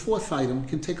 There was a fourth item. You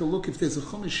can take a look if there's a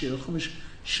Chumash here, a Chumash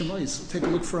Shemois. Take a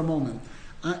look for a moment.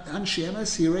 Anshe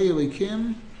Emes, Yoreh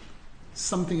Elokim,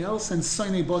 something else, and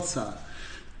Seinei Botza.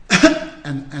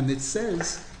 And it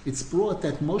says, it's brought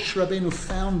that Moshe Rabbeinu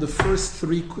found the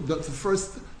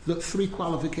three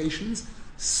qualifications.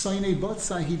 Seinei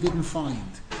Botza he didn't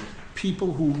find.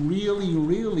 People who really,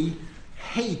 really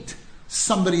hate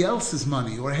somebody else's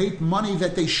money, or hate money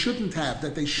that they shouldn't have,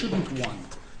 that they shouldn't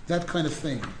want. That kind of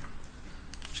thing.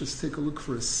 Just take a look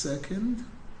for a second.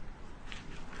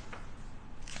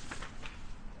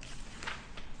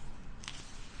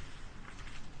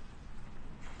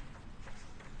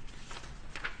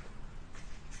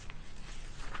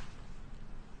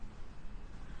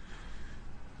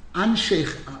 Anshe,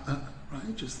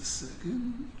 right, just a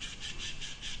second.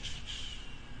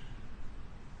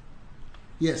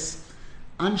 Yes.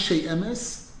 Anshe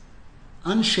Emes,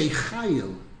 Anshe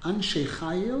Chayil,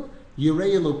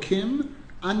 Yoreh Elokim,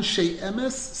 Anshe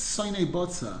Emes, Seinei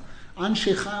Botza.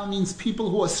 Anshe Chayil means people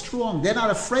who are strong. They're not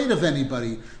afraid of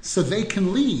anybody, so they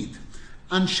can lead.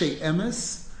 Anshe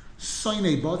Emes,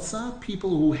 Seinei Botza, people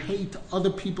who hate other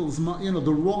people's money,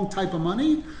 the wrong type of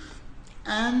money.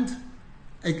 And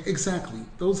exactly,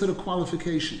 those are the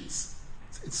qualifications.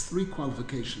 It's three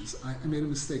qualifications. I made a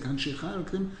mistake. Anshe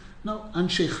Chayil, no,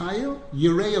 Anshe Chayil,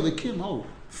 Yoreh Elokim,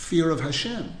 fear of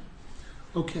Hashem.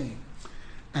 Okay.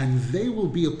 And they will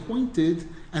be appointed,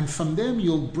 and from them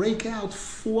you'll break out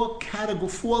four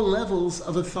levels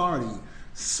of authority.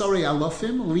 Sorry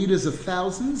Alofim, leaders of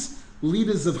thousands,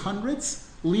 leaders of hundreds,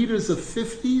 leaders of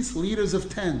 50s, leaders of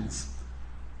 10s.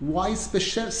 Why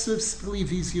specifically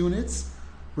these units?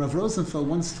 Rav Rosenfeld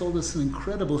once told us an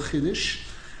incredible chiddush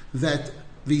that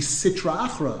the Sitra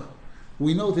Achra,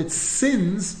 we know that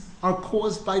sins are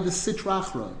caused by the Sitra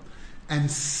Achra, and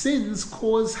sins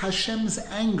cause Hashem's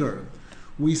anger.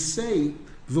 We say,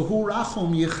 V'hu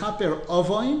rachum yechaper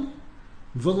avoin,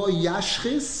 v'lo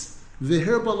yashchis,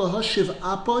 v'hirba lahoshiv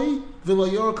apoi,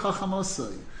 v'lo yor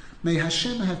kachamosoi. May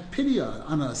Hashem have pity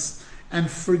on us and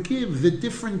forgive the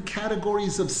different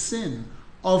categories of sin.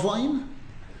 Avoin,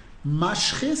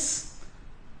 mashchis,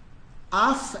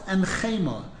 af, and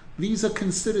chema. These are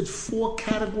considered four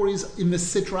categories in the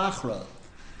Sitra Achra.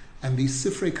 And the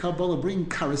Sifrei Kabbalah bring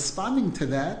corresponding to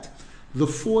that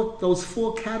those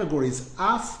four categories: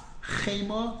 af,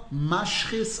 chema,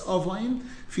 mashchis, avain.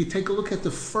 If you take a look at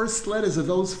the first letters of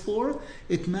those four,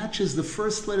 it matches the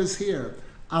first letters here: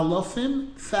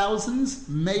 alofim, thousands;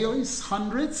 meos,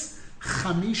 hundreds;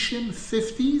 chamishim,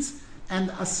 50s;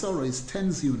 and asoros,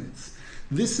 10s units.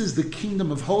 This is the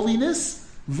kingdom of holiness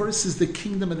versus the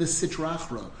kingdom of the Sitra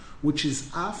Achra, which is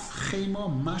af, chema,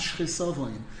 mashchis,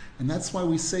 avain. And that's why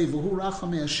we say, V'hu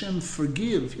racham Hashem,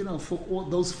 forgive, for all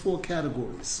those four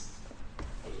categories.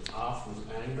 Af is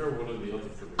anger. What are the other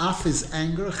three? Af is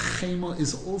anger. Chema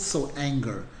is also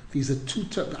anger. These are two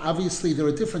terms. Obviously, there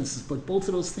are differences, but both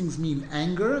of those things mean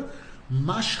anger.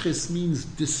 Mashchis means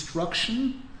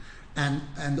destruction, and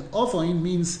Ovain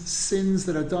means sins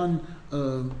that are done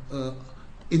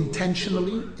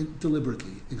intentionally,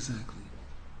 deliberately. Exactly.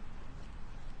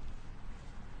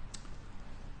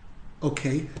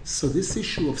 Okay, so this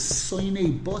issue of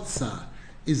Seinei Botza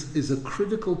is a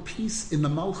critical piece in the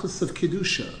Malchus of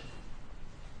Kedusha.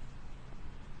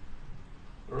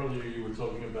 Earlier you were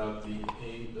talking about the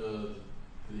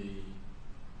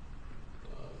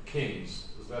kings.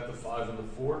 Is that the 5 and the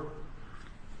 4?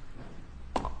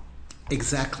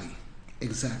 Exactly.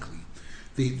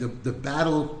 The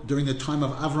battle during the time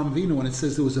of Avram Avinu, when it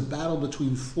says there was a battle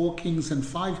between 4 kings and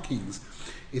 5 kings,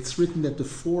 it's written that the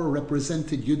 4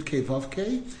 represented Yud Kei Vav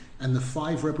Kei, and the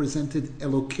 5 represented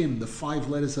Elokim, the 5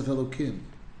 letters of Elokim.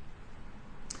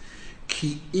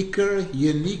 Ki Iker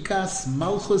Yenikas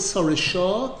Malchus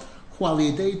Harishah Hu Al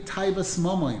Yedei Taivas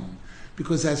Momoim.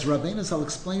 Because as Rabbi Nasan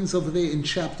explains over there in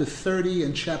chapter 30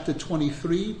 and chapter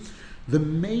 23, the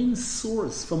main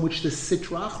source from which the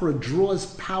Sitra Achra draws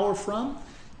power from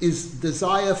is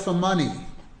desire for money.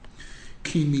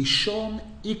 Ki mishom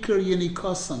ikar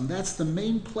yenikosam. That's the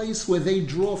main place where they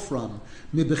draw from.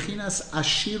 Mibechinas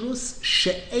ashirus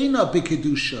she'ena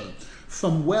b'kedusha.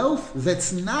 From wealth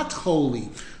that's not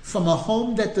holy, from a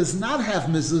home that does not have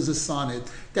mezuzahs on it,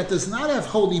 that does not have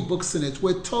holy books in it,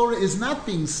 where Torah is not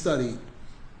being studied.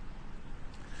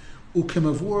 As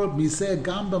Rabbi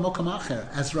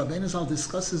Nasan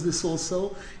discusses this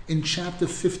also in chapter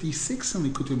 56 in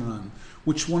Lekutey,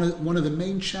 which one of the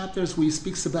main chapters where he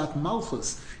speaks about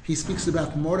Malchus. He speaks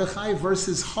about Mordechai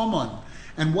versus Haman.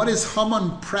 And what is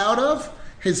Haman proud of?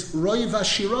 His roiv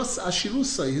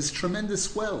ashirusai, his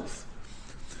tremendous wealth.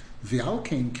 And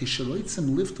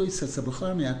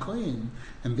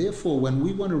therefore, when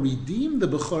we want to redeem the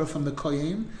Bechor from the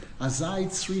Kohen,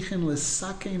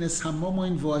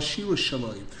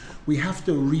 we have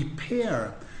to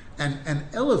repair and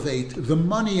elevate the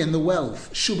money and the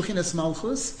wealth. So that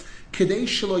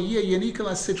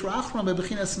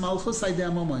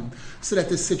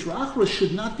the Sitra Achra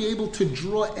should not be able to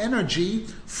draw energy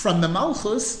from the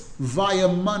Malchus via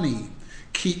money.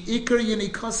 Ki ikar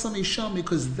yenikasam isham,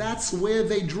 because that's where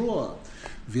they draw.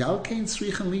 V'alkein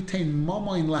tzrichen litein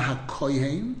momoin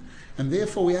lahakohen, and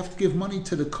therefore we have to give money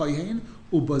to the kohen.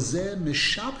 Ubazeh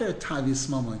mishaper tavis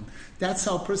momoin. That's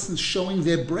how a person's showing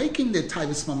they're breaking their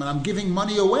tavis momoin. I'm giving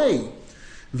money away.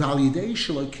 V'alidei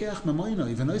shalokeach memoino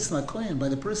v'nois lakohen, by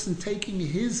the person taking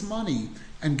his money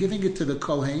and giving it to the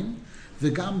kohen.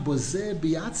 V'gam bozeh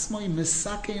biatzmoi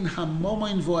misakein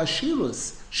hamomoin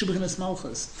v'ashirus shibchinas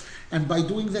malchus. And by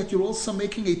doing that, you're also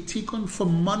making a tikkun for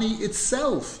money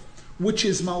itself, which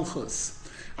is malchus.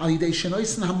 By giving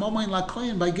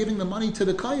the money to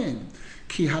the kohen.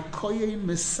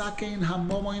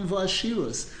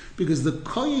 Because the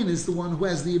kohen is the one who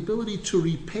has the ability to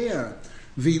repair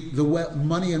the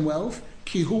money and wealth.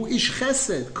 Ki hu ish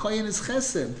chesed, kohen is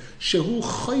chesed. Shehu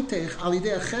choitech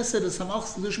alidei chesed es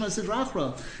hamalchus l'dushma Sitra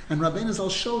Achra. And Rabbi Nasan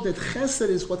showed that chesed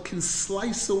is what can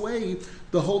slice away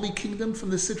the holy kingdom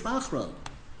from the Sitra Achra.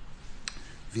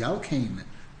 V'alkein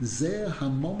zeh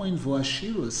hamomoin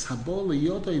v'ashirus habo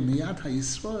liyodei miyad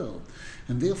ha'Yisrael.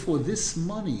 And therefore this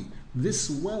money, this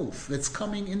wealth that's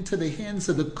coming into the hands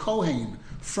of the Kohen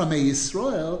from a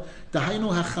Yisrael,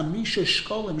 dahainu hachamisha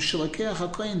shkolim shelakeach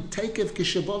hakohen takev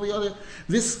kishabo liyodei.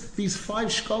 These 5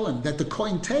 shkolim that the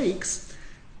Kohen takes,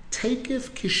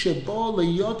 takev kishabo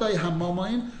liyodei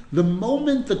hamomoin. The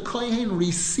moment the Kohen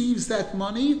receives that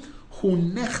money, hu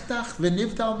nechtach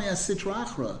v'nivdal me'asitra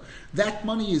achra. That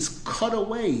money is cut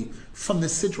away from the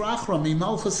Sitra Achra,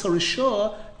 mimalchus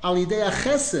harishah alidei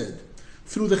chesed,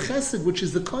 through the chesed, which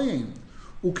is the kohen.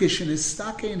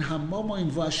 Ukeshenistakein hamomoin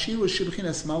v'ashiru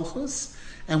shibchinas malchus,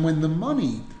 and when the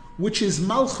money, which is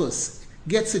malchus,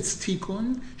 gets its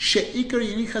tikkun, she'ikar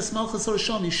yinichas malchus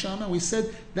harishah misham, and we said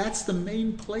that's the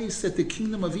main place that the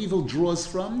kingdom of evil draws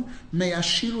from,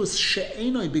 me'ashirus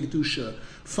she'enoi b'kedusha,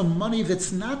 from money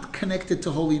that's not connected to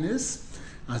holiness.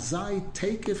 Azai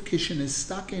takef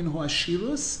kishenistakein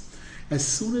ho'ashirus, as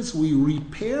soon as we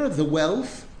repair the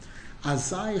wealth,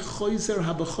 Azai choizer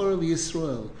ha-Bechor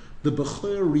li-Yisrael, the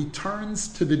Bechor returns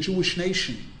to the Jewish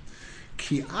nation.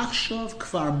 Ki achshav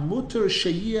kvar muter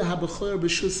sheyeh ha-Bechor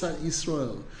b'shus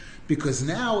Yisrael, because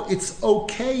now it's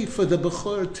okay for the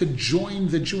Bechor to join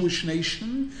the Jewish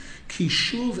nation. Ki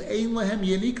shuv ein lehem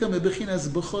yenika mebechinas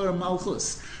Bechor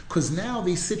malchus, because now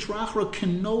the Sitra Achra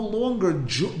can no longer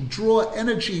draw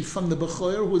energy from the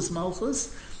Bechor, who is malchus,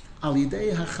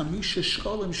 alidei ha-chamisha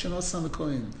shkolim shenosan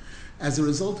l'kohen. As a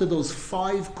result of those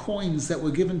 5 coins that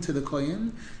were given to the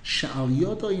Kohen, she'al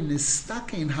yodoi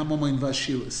nistakein hamomoin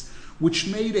v'ashirus, which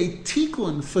made a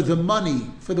tikkun for the money,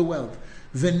 for the wealth.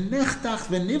 V'nechtach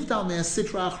v'nivdal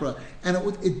me'asitra achra, and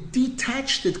it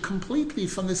detached it completely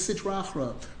from the Sitra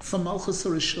Achra, from Malchus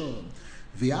HaRishon.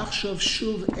 V'achshav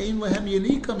shuv ein lehem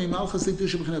yenika mimalchus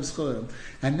l'kedusha b'chinas b'chor,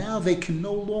 and now they can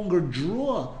no longer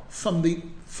draw from the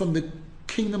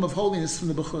kingdom of holiness, from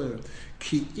the Bechor.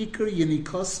 Ki ikar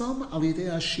yenikosam alidei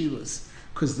ashirus,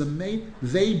 because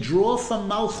they draw from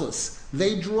Malchus,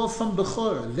 they draw from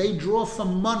Bechor, they draw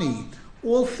from money.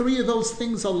 All three of those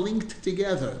things are linked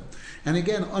together. And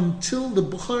again, until the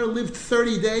Bechor lived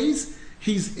 30 days,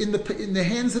 he's in the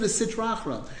hands of the Sitra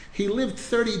Achra. He lived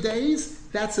 30 days,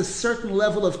 that's a certain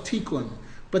level of tikkun.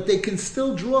 But they can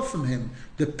still draw from him.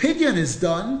 The Pidyon is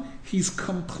done, he's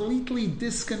completely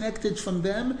disconnected from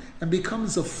them and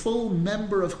becomes a full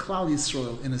member of Klal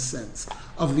Yisrael, in a sense,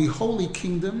 of the Holy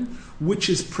Kingdom, which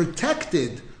is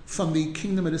protected from the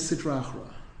kingdom of the Sitra Achra.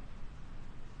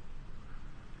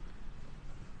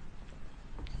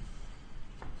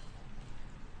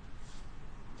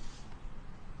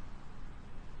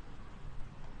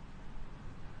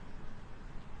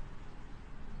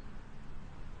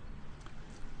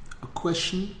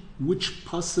 Question, which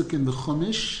pasuk in the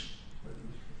Chumash?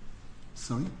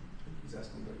 Sorry? He's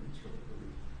asking about Yisro, I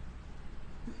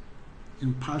believe.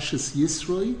 In Parshas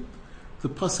Yisro, the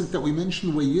pasuk that we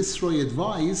mentioned where Yisro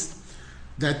advised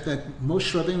that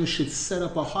Moshe Rabbeinu should set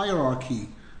up a hierarchy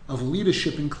of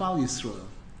leadership in Klal Yisrael.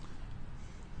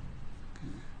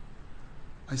 Okay.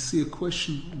 I see a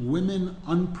question, women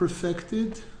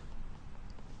unperfected,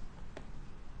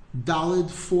 Dalid,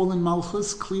 fallen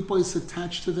Malchus, Klipo is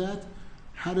attached to that.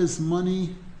 How does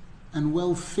money and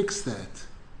wealth fix that?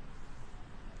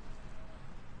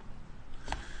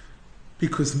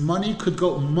 Because money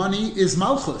is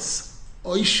Malchus.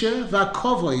 Oishe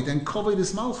va'kovoid, and kovoid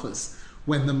is Malchus.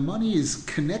 When the money is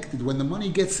connected, when the money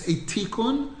gets a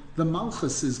tikkun, the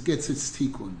Malchus gets its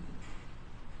tikkun.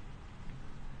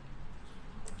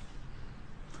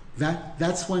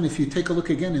 That's when, if you take a look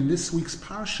again in this week's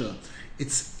Parsha,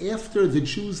 it's after the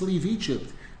Jews leave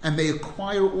Egypt and they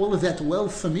acquire all of that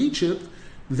wealth from Egypt.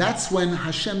 That's when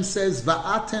Hashem says,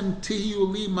 "Va'atem tihiyu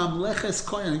li mamleches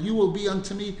kohen." You will be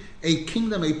unto me a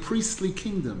kingdom, a priestly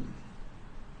kingdom.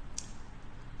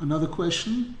 Another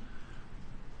question.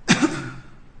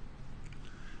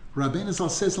 Rabbi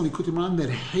Nasan says in Lekutey that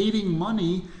hating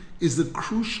money is the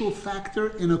crucial factor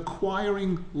in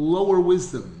acquiring lower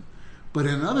wisdom. But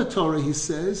in another Torah, he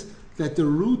says that the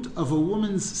root of a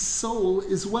woman's soul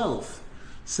is wealth.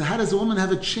 So how does a woman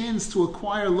have a chance to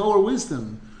acquire lower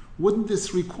wisdom? Wouldn't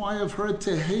this require of her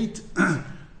to hate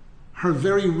her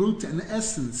very root and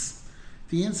essence?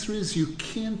 The answer is you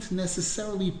can't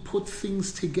necessarily put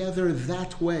things together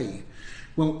that way.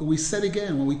 When we said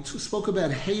again, when we spoke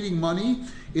about hating money,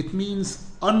 it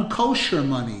means unkosher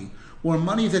money, or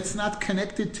money that's not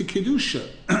connected to Kedusha.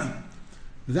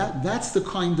 That's the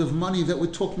kind of money that we're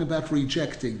talking about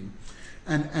rejecting.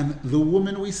 And the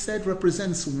woman, we said,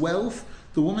 represents wealth.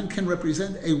 The woman can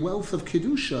represent a wealth of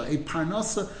Kedusha, a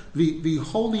parnasa, the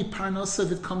holy parnasa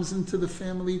that comes into the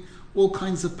family, all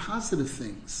kinds of positive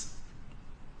things.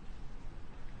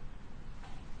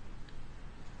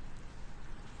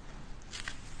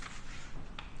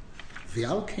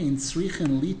 V'alkein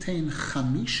tzrichen litein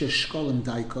chamisha shkolim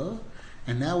daika,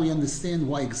 and now we understand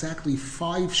why exactly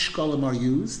 5 shkolim are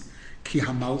used. Ki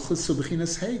hamalchus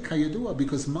u'bechinas hey kayadua,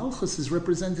 because malchus is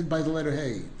represented by the letter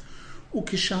hey.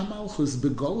 Ukisha malchus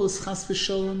begolus chas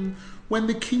v'sholem, when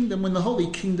the holy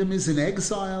kingdom is in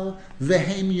exile,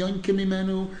 v'heim yonkim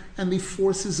imenu, and the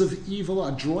forces of evil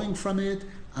are drawing from it,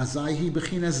 azayhi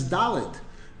bechinas dalid.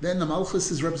 Then the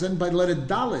malchus is represented by the letter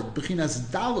dalid,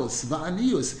 bechinas dalus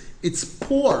va'anius. It's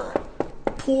poor,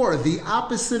 the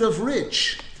opposite of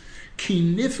rich. Ki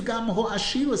nifgam ho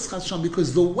ashirus chasham,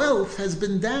 because the wealth has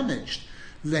been damaged.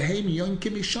 V'heim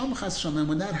yonkim isham chasham, and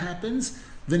when that happens,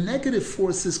 the negative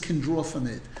forces can draw from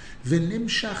it.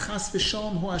 V'nimshach chas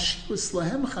v'shalom ho ashirus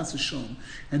lahem chas v'shalom,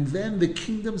 and then the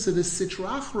kingdoms of the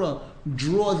Sitra Achra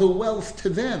draw the wealth to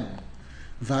them.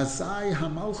 V'azai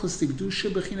hamalchus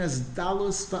tigdusha b'chinas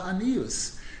dalus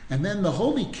va'anius, and then the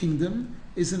holy kingdom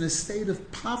is in a state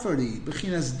of poverty,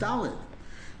 b'chinas dalit.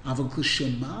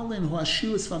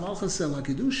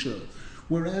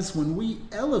 Whereas when we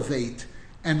elevate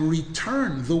and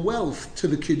return the wealth to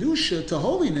the Kedusha, to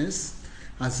holiness,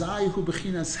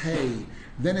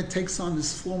 then it takes on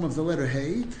this form of the letter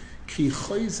Hey,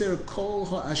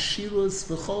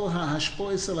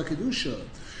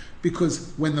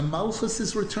 because when the Malchus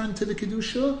is returned to the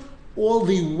Kedusha, all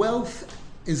the wealth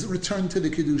is returned to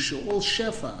the Kedusha, all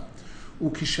Shefa.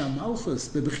 Malchus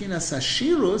bebechinas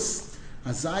Ashirus,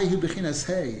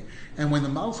 and when the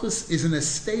Malchus is in a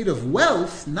state of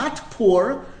wealth, not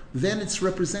poor, then it's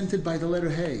represented by the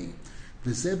letter Hey.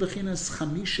 That's the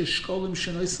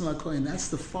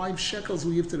 5 shekels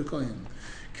we give to the Kohen.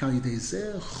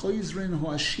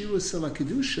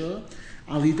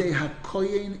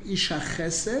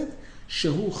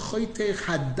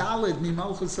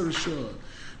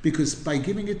 Because by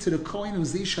giving it to the Kohen,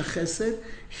 who's the Isha Chesed,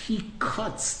 he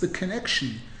cuts the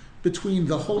connection between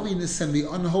the holiness and the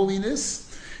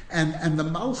unholiness, And the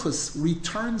Malchus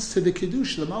returns to the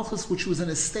Kedusha. The Malchus, which was in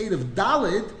a state of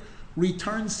Dalid,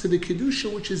 returns to the Kedusha,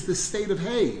 which is the state of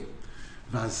Hey.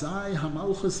 Vazai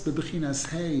HaMalchus bebechinas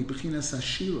Hey, bechinas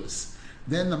Ashirus.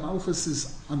 Then the Malchus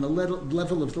is on the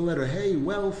level of the letter Hey,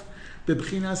 wealth,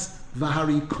 bebechinas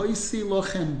Vaharikoisi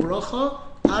lochem bracha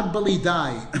ad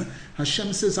balidai.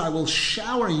 Hashem says, I will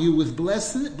shower you with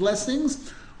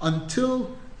blessings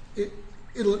until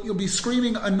you'll be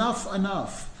screaming, enough,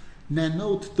 enough. Now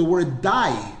note, the word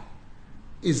dai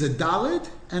is a dalet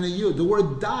and a yud. The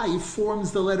word dai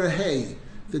forms the letter hey.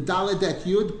 The dalet, that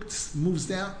yud moves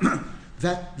down.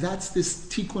 That's this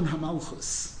tikkun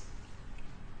hamalchus.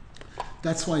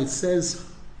 That's why it says,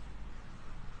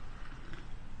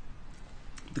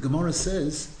 the Gemara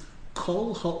says,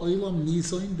 Kol ha'olam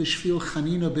nizoin b'shvil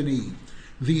chanina b'ni.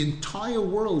 The entire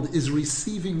world is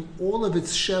receiving all of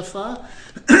its shefa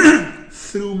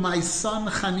through my son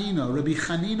Chanina, Rabbi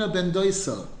Chanina ben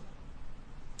Doisa.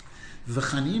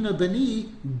 V'chanina b'ni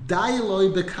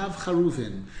dailoi bekav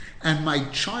charuvin. And my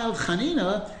child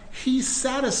Chanina, he's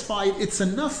satisfied, it's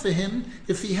enough for him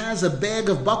if he has a bag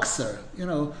of buksar,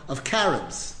 of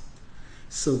carobs.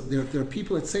 So there are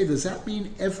people that say, does that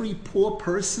mean every poor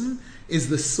person is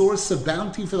the source of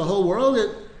bounty for the whole world?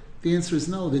 The answer is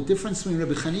no. The difference between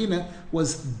Rabbi Chanina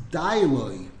was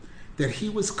dailoi, that he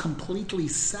was completely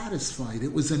satisfied.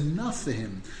 It was enough for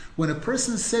him. When a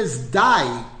person says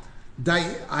dai,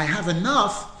 I have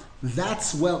enough,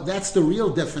 that's the real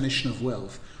definition of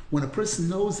wealth. When a person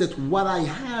knows that what I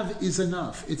have is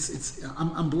enough,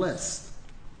 I'm blessed.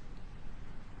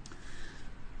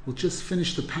 We'll just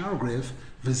finish the paragraph.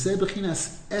 V'zeh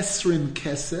b'chinas esrim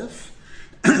kesef.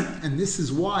 And this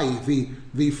is why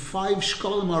the 5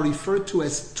 shkolim are referred to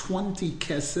as 20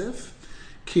 kesef.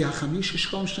 Ki hachamish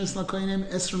shkolim shnes lakoinim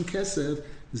esrim kesef.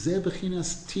 Zeh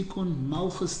b'chinas tikkun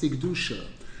malchus tikdusha.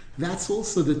 That's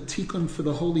also the tikkun for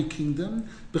the Holy Kingdom.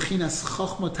 B'chinas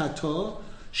chachma tato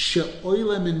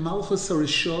she'oilem in malchus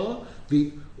harisha,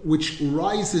 which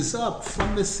rises up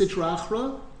from the sitra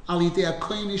achra al yidei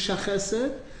hakoyin ish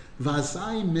hachesed.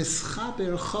 Vazai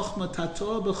mischaber chachma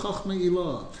tato b'chachma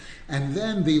ilah. And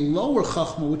then the lower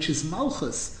chachma, which is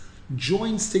malchus,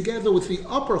 joins together with the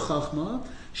upper chachma,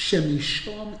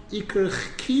 shemishom ikar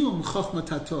chkiyum chachma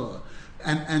tato.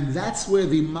 And that's where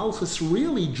the malchus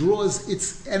really draws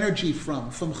its energy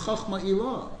from chachma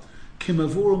ilah.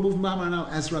 Kimavur move now,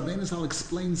 as Rabbi Nasan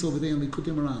explains over there in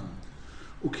Lekutey Moran.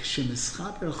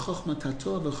 Ukishemischaber chachma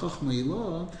tato v'chachma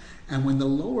ilah. And when the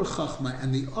lower chachma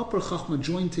and the upper chachma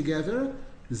join together,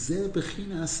 zeh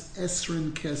bechinas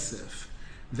esrin kesef.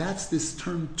 That's this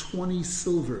term 20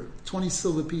 silver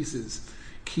pieces.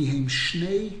 Kihem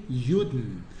shnei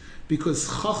yudin. Because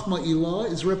chachma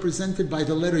ilah is represented by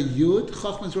the letter yud.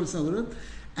 Chachma is represented by the letter yud.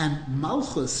 And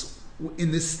malchus,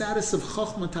 in the status of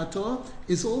chachma tato,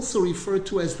 is also referred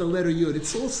to as the letter yud.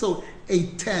 It's also a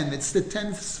 10. It's the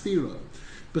 10th sphera.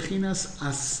 Bechinas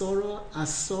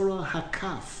asora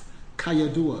hakaf.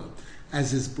 Kayadua,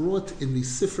 as is brought in the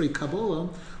Sifrei Kabbalah,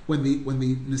 when the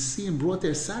Nesiim brought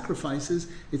their sacrifices,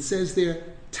 it says there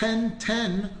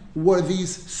 10 were these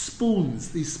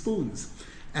spoons.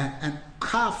 And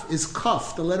kaf is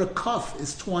kaf, the letter kaf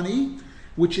is 20,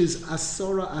 which is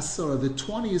asora. The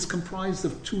 20 is comprised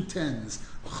of 2 10s,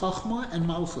 chachma and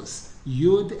malchus,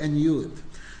 yud and yud.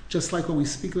 Just like when we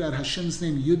speak about Hashem's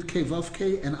name, yud ke vav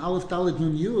ke and aleph daled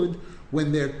nun yud,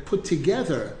 when they're put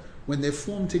together, when they're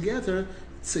formed together,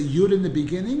 it's a yud in the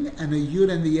beginning and a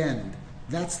yud in the end.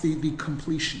 That's the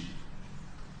completion.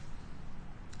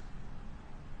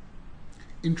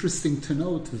 Interesting to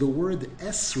note, the word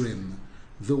esrim,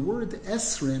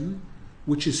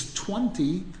 which is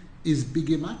 20, is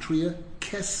bigematria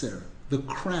keser, the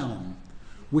crown,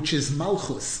 which is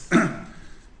malchus,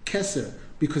 keser.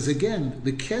 Because again,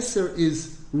 the keser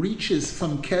reaches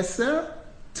from keser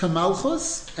to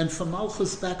malchus, and from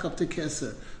malchus back up to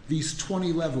keser. These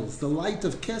 20 levels. The light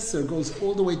of Keser goes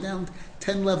all the way down,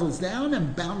 10 levels down,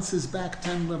 and bounces back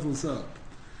 10 levels up.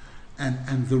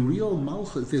 And the real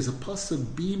Malchus, there's a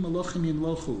pasuk, Bi Malachim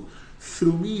Yimlochu.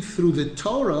 Through me, through the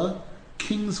Torah,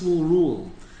 kings will rule.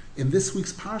 In this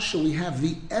week's parsha, we have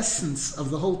the essence of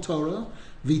the whole Torah,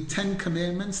 the 10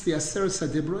 commandments, the Aseres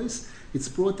HaDibros. It's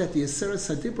brought that the Aseres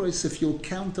HaDibros, if you'll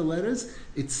count the letters,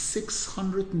 it's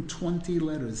 620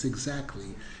 letters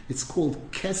exactly. It's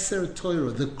called Keser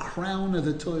Torah, the crown of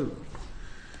the Torah.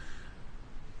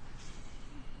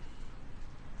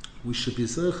 We should be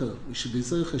zeicha.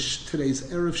 Today's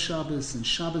Erev Shabbos, and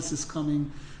Shabbos is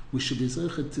coming. We should be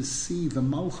zeicha to see the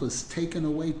Malchus taken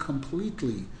away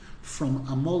completely from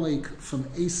Amalek, from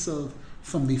Esav,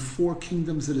 from the 4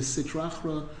 kingdoms of the Sitra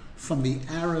Achra, from the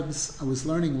Arabs. I was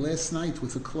learning last night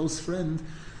with a close friend.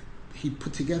 He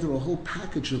put together a whole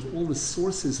package of all the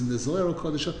sources in the Zohar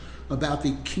Kodesh about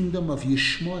the kingdom of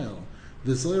Yishmael.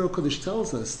 The Zohar Kodesh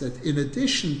tells us that in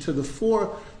addition to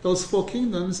those four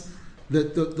kingdoms,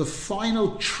 that the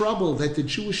final trouble that the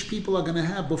Jewish people are going to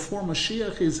have before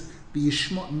Mashiach is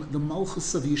the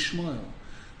Malchus of Yishmael.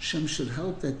 Hashem should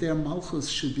help that their Malchus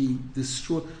should be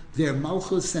destroyed, their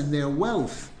Malchus and their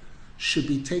wealth should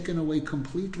be taken away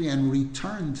completely and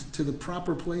returned to the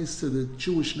proper place, to the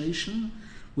Jewish nation,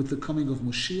 with the coming of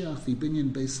Mashiach, the Pidyon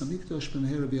Bechor,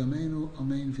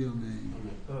 Amen v'Amen.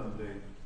 Amen.